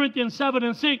 2 Corinthians 7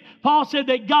 and 6, Paul said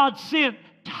that God sent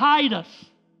Titus.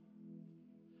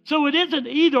 So it isn't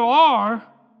either or.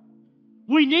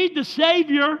 We need the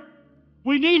Savior.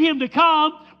 We need Him to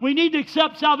come. We need to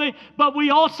accept salvation. But we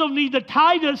also need the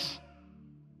Titus.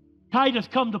 Titus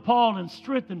come to Paul and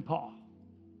strengthen Paul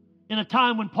in a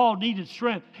time when Paul needed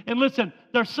strength. And listen,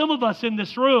 there's some of us in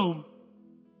this room.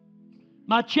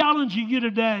 My challenge to you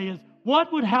today is,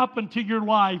 what would happen to your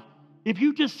life if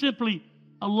you just simply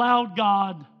allowed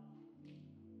God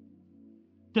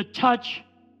to touch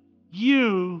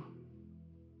you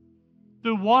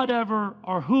through whatever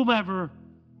or whomever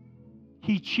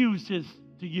He chooses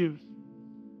to use?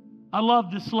 I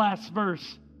love this last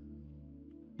verse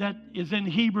that is in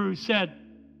Hebrews, said,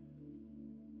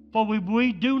 for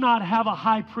we do not have a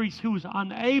high priest who is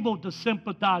unable to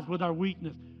sympathize with our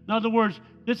weakness. In other words,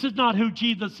 this is not who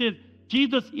Jesus is.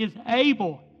 Jesus is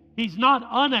able. He's not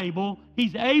unable.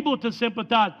 He's able to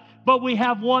sympathize. But we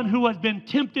have one who has been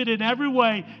tempted in every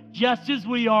way, just as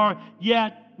we are,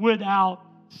 yet without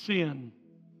sin.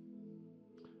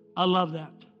 I love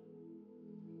that.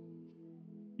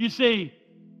 You see,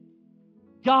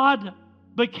 God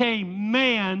became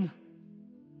man.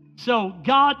 So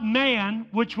God-man,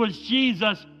 which was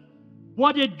Jesus,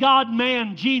 what did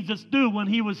God-man Jesus do when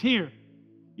He was here?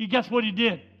 You guess what He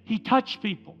did? He touched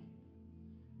people.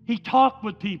 He talked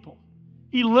with people.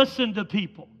 He listened to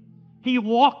people. He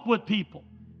walked with people.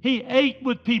 He ate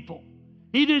with people.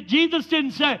 Jesus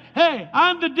didn't say, hey,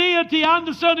 I'm the deity, I'm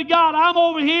the Son of God, I'm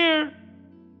over here.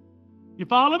 You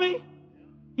follow me?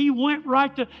 He went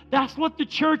right to, that's what the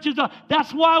church is.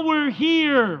 That's why we're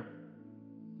here.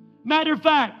 Matter of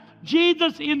fact,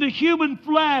 Jesus in the human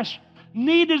flesh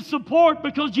needed support,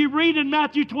 because you read in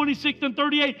Matthew 26 and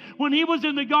 38, when He was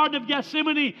in the Garden of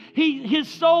Gethsemane, his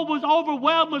soul was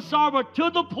overwhelmed with sorrow to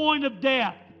the point of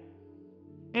death.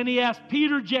 And He asked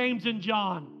Peter, James, and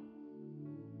John,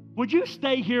 would you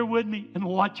stay here with me and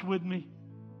watch with me?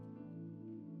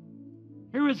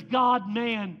 Here is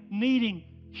God-man needing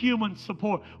human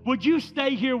support. Would you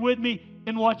stay here with me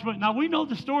and watch with me? Now we know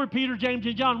the story, Peter, James,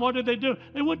 and John. What did they do?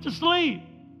 They went to sleep.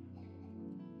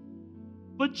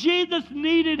 But Jesus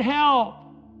needed help.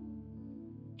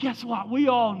 Guess what? We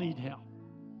all need help.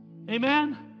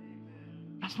 Amen?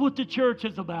 That's what the church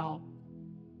is about.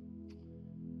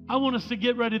 I want us to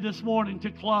get ready this morning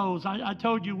to close. I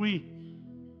told you we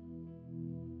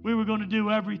were going to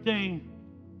do everything.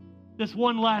 This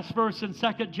one last verse in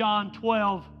 2 John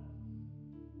 12.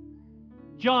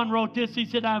 John wrote this. He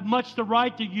said, I have much to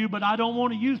write to you, but I don't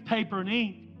want to use paper and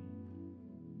ink.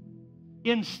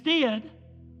 Instead,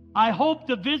 I hope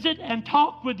to visit and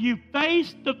talk with you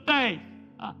face to face,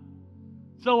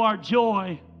 so our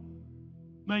joy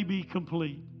may be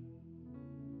complete.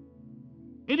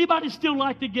 Anybody still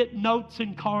like to get notes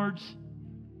and cards?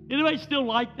 Anybody still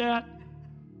like that?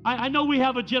 I know we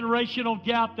have a generational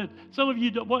gap that some of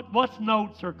you do. What's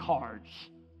notes or cards?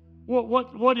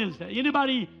 What is that?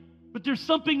 Anybody? But there's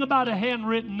something about a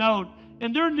handwritten note,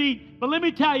 and they're neat. But let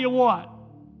me tell you what.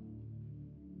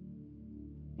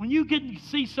 When you get to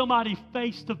see somebody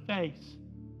face to face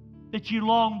that you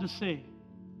long to see.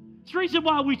 It's the reason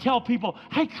why we tell people,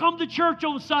 hey, come to church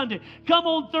on Sunday. Come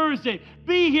on Thursday.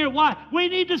 Be here. Why? We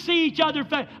need to see each other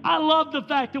face. I love the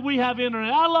fact that we have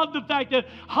internet. I love the fact that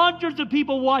hundreds of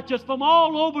people watch us from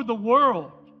all over the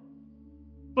world.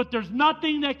 But there's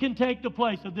nothing that can take the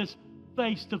place of this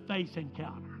face-to-face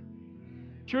encounter.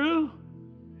 True?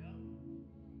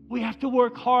 We have to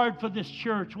work hard for this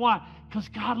church. Why? Because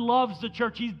God loves the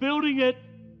church. He's building it.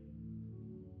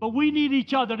 But we need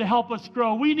each other to help us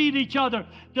grow. We need each other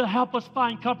to help us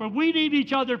find comfort. We need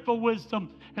each other for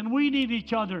wisdom. And we need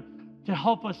each other to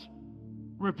help us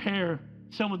repair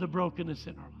some of the brokenness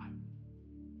in our life.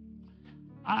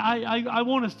 I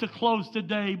want us to close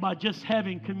today by just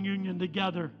having communion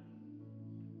together.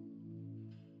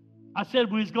 I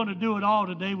said we was going to do it all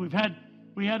today.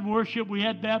 We had worship, we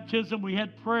had baptism, we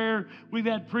had prayer, we've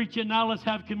had preaching. Now let's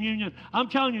have communion. I'm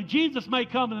telling you, Jesus may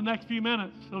come in the next few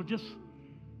minutes. So just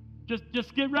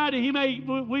get ready.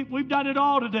 We've done it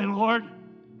all today, Lord.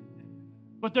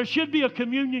 But there should be a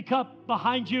communion cup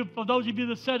behind you. For those of you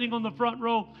that are sitting on the front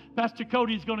row, Pastor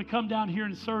Cody is going to come down here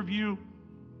and serve you.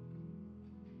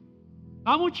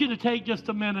 I want you to take just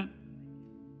a minute.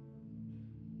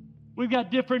 We've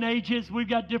got different ages. We've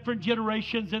got different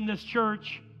generations in this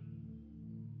church.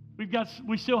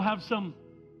 We still have some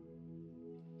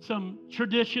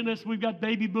traditionists. We've got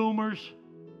baby boomers.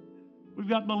 We've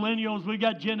got millennials. We've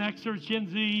got Gen Xers, Gen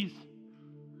Zs.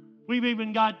 We've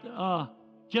even got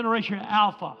Generation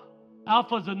Alpha.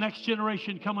 Alpha is the next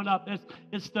generation coming up.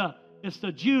 It's the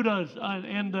Judahs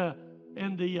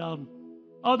and the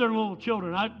other little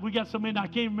children. We got so many I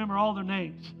can't remember all their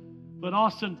names. But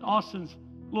Austin's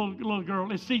little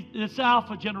girl. It's the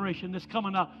Alpha generation that's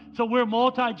coming up. So we're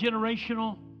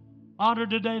multi-generational. Honored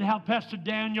today to have Pastor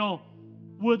Daniel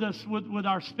with us with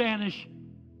our Spanish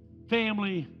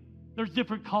family. There's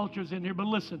different cultures in here, but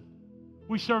listen,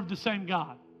 we serve the same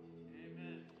God.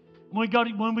 Amen.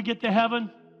 When we get to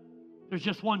heaven, there's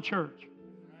just one church.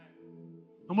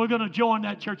 And we're going to join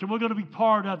that church, and we're going to be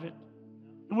part of it.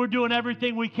 And we're doing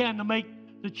everything we can to make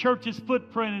the church's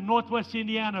footprint in Northwest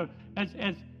Indiana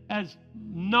as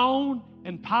known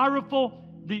and powerful.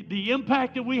 The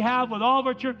impact that we have with all of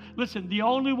our church. Listen, the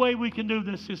only way we can do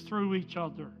this is through each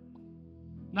other.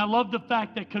 And I love the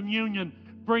fact that communion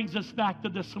brings us back to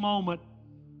this moment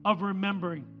of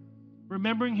remembering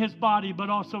his body, but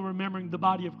also remembering the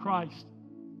body of Christ.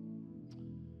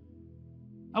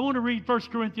 I want to read 1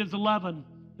 Corinthians 11,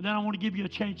 and then I want to give you a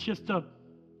chance just to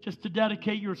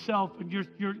dedicate yourself and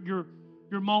your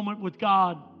moment with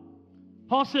God.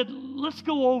 Paul said, let's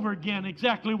go over again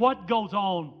exactly what goes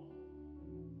on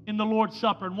in the Lord's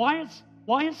Supper and why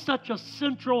it's such a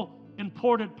central,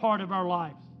 important part of our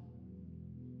lives.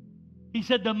 He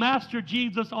said, the Master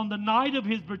Jesus, on the night of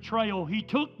his betrayal, he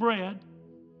took bread,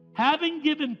 having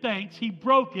given thanks, he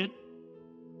broke it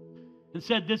and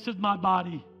said, this is my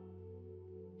body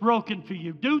broken for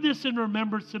you. Do this in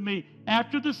remembrance of me.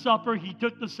 After the supper, he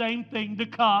took the same thing, the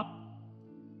cup.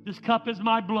 This cup is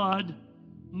my blood,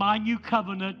 my new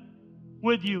covenant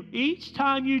with you. Each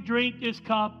time you drink this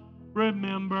cup,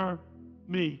 remember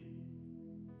me.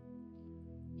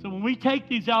 So when we take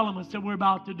these elements that we're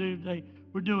about to do today,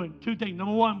 we're doing two things.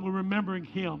 Number one, we're remembering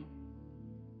him.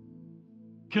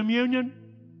 Communion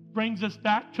brings us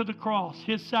back to the cross,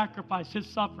 his sacrifice, his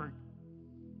suffering.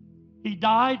 He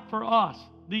died for us,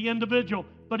 the individual,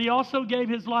 but he also gave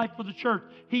his life for the church.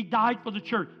 He died for the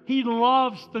church. He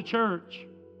loves the church.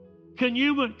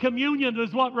 Communion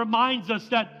is what reminds us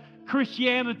that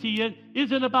Christianity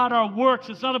isn't about our works.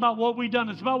 It's not about what we've done.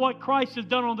 It's about what Christ has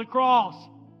done on the cross.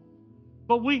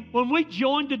 But when we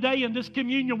join today in this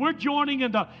communion, we're joining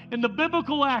in the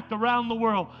biblical act around the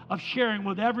world of sharing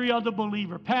with every other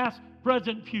believer, past,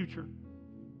 present, future,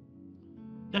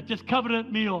 that this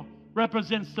covenant meal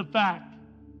represents the fact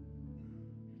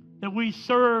that we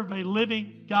serve a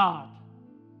living God.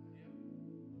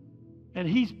 And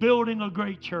he's building a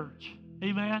great church.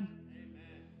 Amen?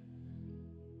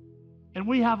 And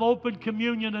we have open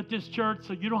communion at this church,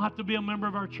 so you don't have to be a member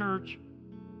of our church.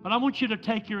 But I want you to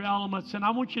take your elements, and I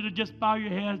want you to just bow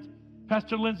your heads.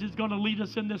 Pastor Lindsay's going to lead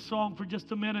us in this song for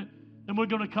just a minute. Then we're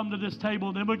going to come to this table,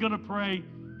 and then we're going to pray,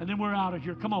 and then we're out of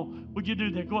here. Come on. Would you do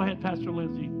that? Go ahead, Pastor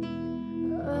Lindsay.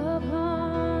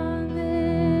 Upon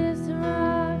this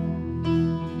rock,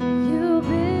 you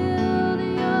build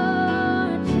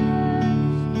your church,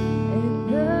 and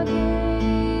the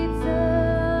gates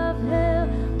of hell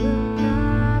will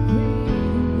not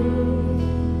prevail.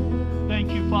 Thank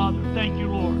you, Father. Thank you,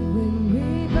 Lord. When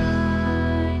we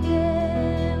bind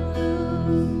and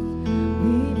loose,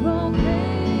 we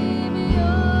proclaim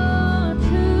your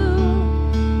truth,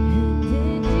 and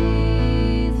in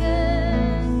Jesus'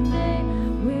 name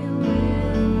we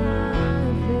will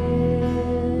not fail.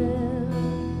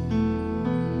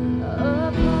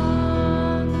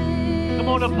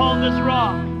 Upon this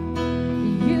rock,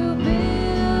 you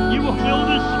will build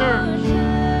this church.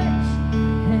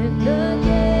 And the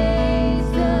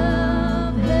gates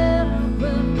of hell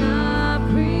will not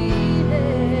prevail.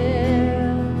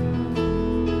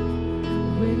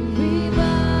 When we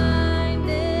bind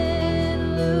and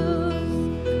loose,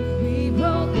 we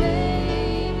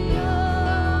proclaim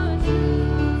your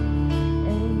truth,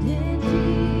 and in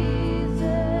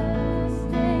Jesus'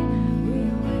 name we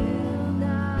will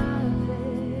not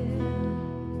fail.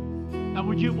 Now,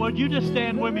 would you just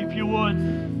stand with me if you would?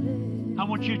 I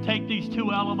want you to take these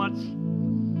two elements.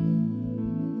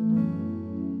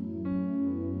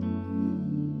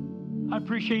 I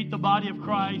appreciate the body of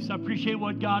Christ. I appreciate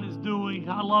what God is doing.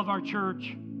 I love our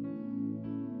church.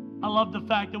 I love the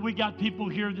fact that we got people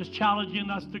here that's challenging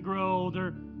us to grow.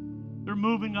 They're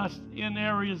moving us in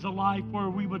areas of life where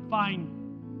we would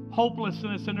find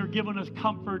hopelessness, and they're giving us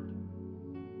comfort.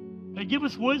 They give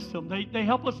us wisdom. They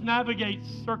help us navigate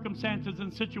circumstances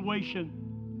and situations.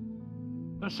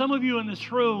 There's some of you in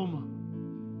this room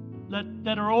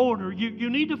that are older. You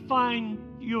need to find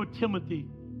you a Timothy.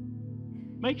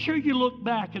 Make sure you look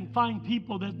back and find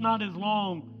people that's not as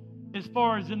long as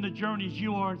far as in the journey as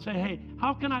you are and say, hey,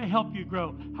 how can I help you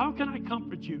grow? How can I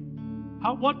comfort you?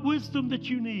 What wisdom that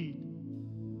you need?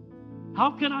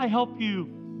 How can I help you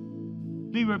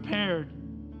be repaired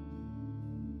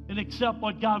and accept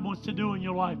what God wants to do in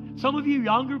your life? Some of you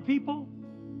younger people,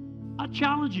 I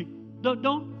challenge you,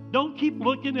 don't keep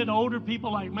looking at older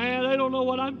people like, man, they don't know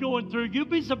what I'm going through. You'd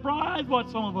be surprised what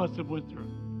some of us have went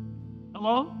through.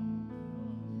 Hello?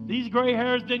 These gray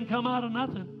hairs didn't come out of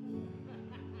nothing.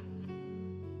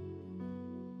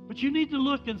 But you need to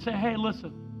look and say, hey,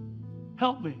 listen,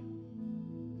 help me.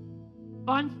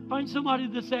 Find somebody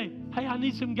to say, hey, I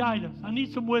need some guidance. I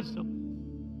need some wisdom.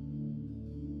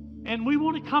 And we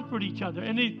want to comfort each other.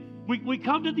 And we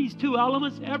come to these two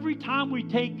elements every time we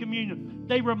take communion.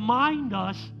 They remind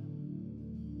us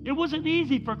it wasn't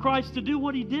easy for Christ to do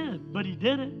what he did, but he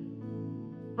did it.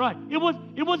 Right. It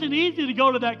wasn't easy to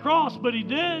go to that cross, but he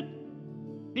did.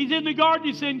 He's in the garden.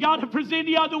 He's saying, God, if there's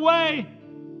any other way,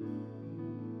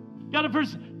 God, if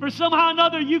for somehow or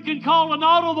another you can call an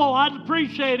audible, I'd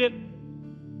appreciate it.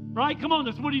 Right? Come on,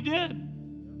 that's what he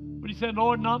did. But he said,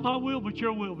 Lord, not my will, but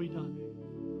your will be done.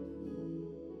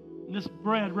 And this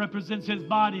bread represents his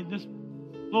body. And this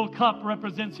little cup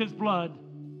represents his blood.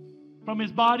 From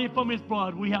his body, from his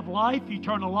blood, we have life,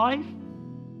 eternal life,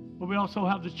 but we also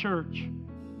have the church.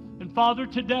 And Father,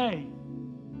 today,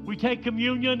 we take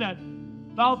communion at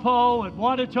Valpo, at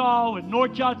Watertown, at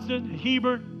North Judson, at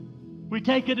Hebert. We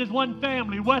take it as one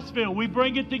family, Westville. We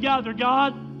bring it together,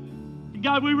 God. And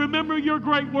God, we remember your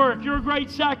great work, your great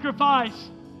sacrifice.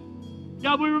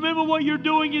 God, we remember what you're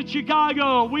doing in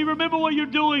Chicago. We remember what you're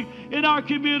doing in our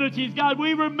communities. God,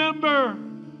 we remember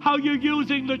how you're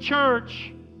using the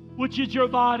church, which is your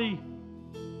body.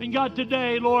 And God,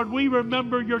 today, Lord, we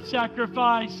remember your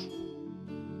sacrifice.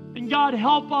 And God,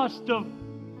 help us to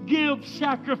give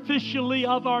sacrificially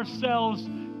of ourselves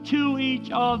to each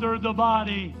other, the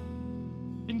body.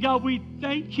 And God, we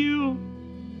thank you,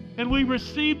 and we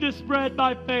receive this bread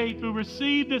by faith. We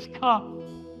receive this cup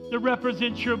that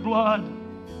represents your blood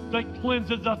that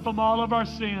cleanses us from all of our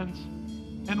sins.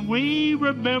 And we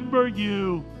remember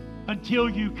you until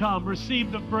you come.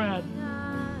 Receive the bread.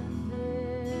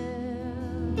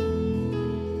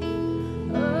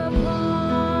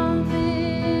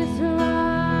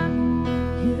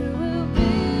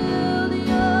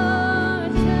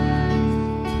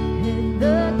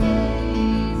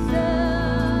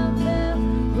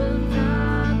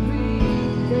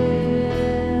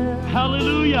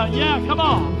 Yeah, come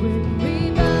on.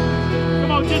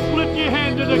 Come on, just lift your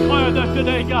hand and declare that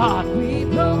today, God. We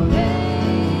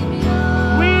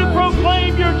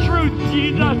proclaim your truth,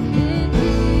 Jesus.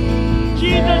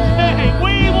 Jesus' name,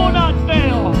 we will not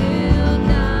fail.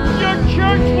 Your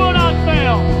church will not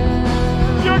fail.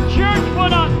 Your church will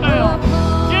not fail.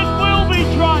 It will be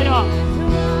triumph.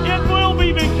 It will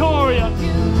be victorious.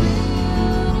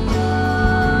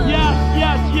 Yes,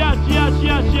 yes, yes, yes,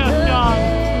 yes, yes, God.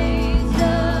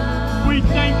 We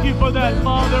thank you for that,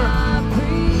 Father.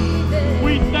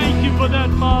 We thank you for that,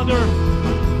 Father.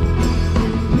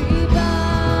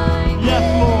 Yes,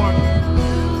 Lord.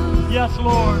 Yes,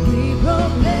 Lord.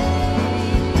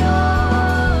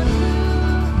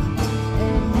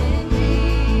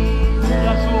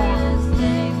 Yes, Lord.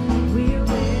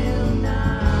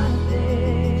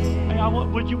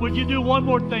 Hey, would you do one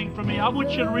more thing for me? I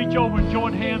want you to reach over and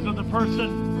join hands with the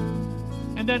person.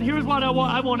 And then here's what I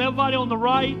want. I want everybody on the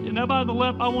right and everybody on the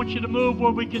left, I want you to move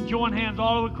where we can join hands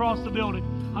all the way across the building.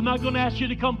 I'm not going to ask you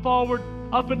to come forward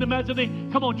up in the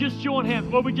mezzanine. Come on, just join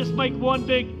hands. Where we just make one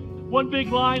big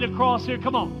line across here.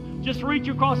 Come on. Just reach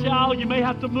across the aisle. You may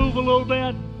have to move a little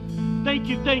bit. Thank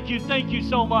you, thank you, thank you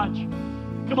so much.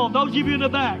 Come on, those of you in the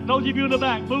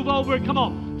back, move over. Come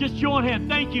on, just join hands.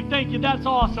 Thank you, thank you. That's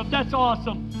awesome. That's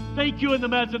awesome. Thank you in the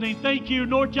mezzanine. Thank you,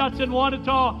 North Judson,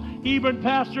 Watertown, Hebron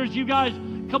pastors. You guys,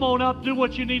 come on up, do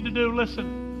what you need to do.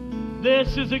 Listen,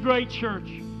 this is a great church.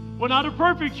 We're not a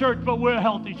perfect church, but we're a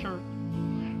healthy church.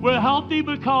 We're healthy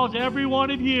because every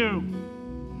one of you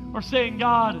are saying,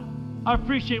 God, I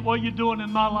appreciate what you're doing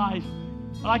in my life,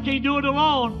 but I can't do it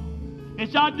alone.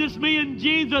 It's not just me and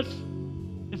Jesus.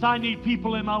 It's I need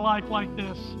people in my life like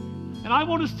this. And I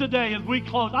want us today, as we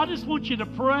close, I just want you to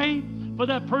pray for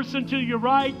that person to your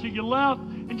right, to your left,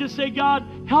 and just say, God,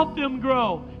 help them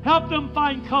grow. Help them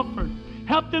find comfort.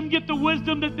 Help them get the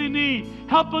wisdom that they need.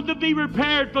 Help them to be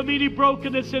repaired from any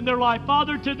brokenness in their life.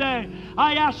 Father, today,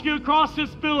 I ask you across this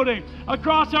building,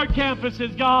 across our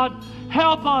campuses, God,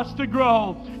 help us to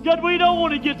grow. God, we don't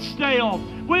want to get stale.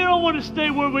 We don't want to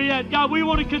stay where we're at. God, we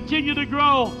want to continue to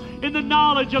grow in the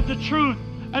knowledge of the truth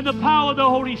and the power of the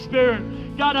Holy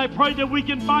Spirit. God, I pray that we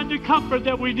can find the comfort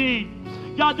that we need.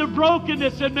 God, the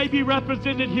brokenness that may be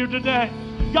represented here today.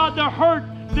 God, the hurt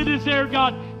that is there,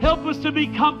 God, help us to be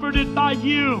comforted by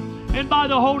you and by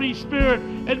the Holy Spirit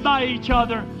and by each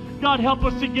other. God, help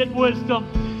us to get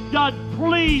wisdom. God,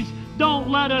 please don't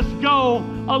let us go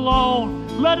alone.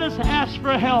 Let us ask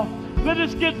for help. Let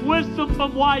us get wisdom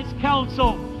from wise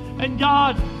counsel. And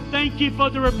God, thank you for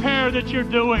the repair that you're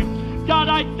doing. God,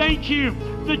 I thank you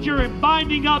that you're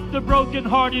binding up the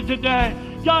brokenhearted today.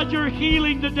 God, you're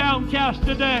healing the downcast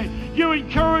today. You're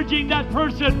encouraging that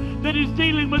person that is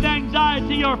dealing with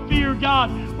anxiety or fear,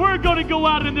 God. We're going to go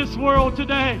out in this world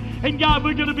today. And God,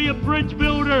 we're going to be a bridge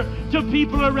builder to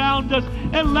people around us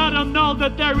and let them know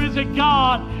that there is a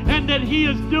God and that He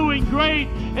is doing great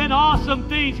and awesome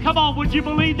things. Come on, would you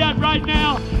believe that right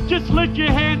now? Just lift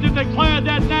your hands and declare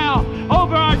that now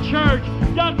over our church.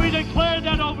 God, we declare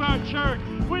that over our church.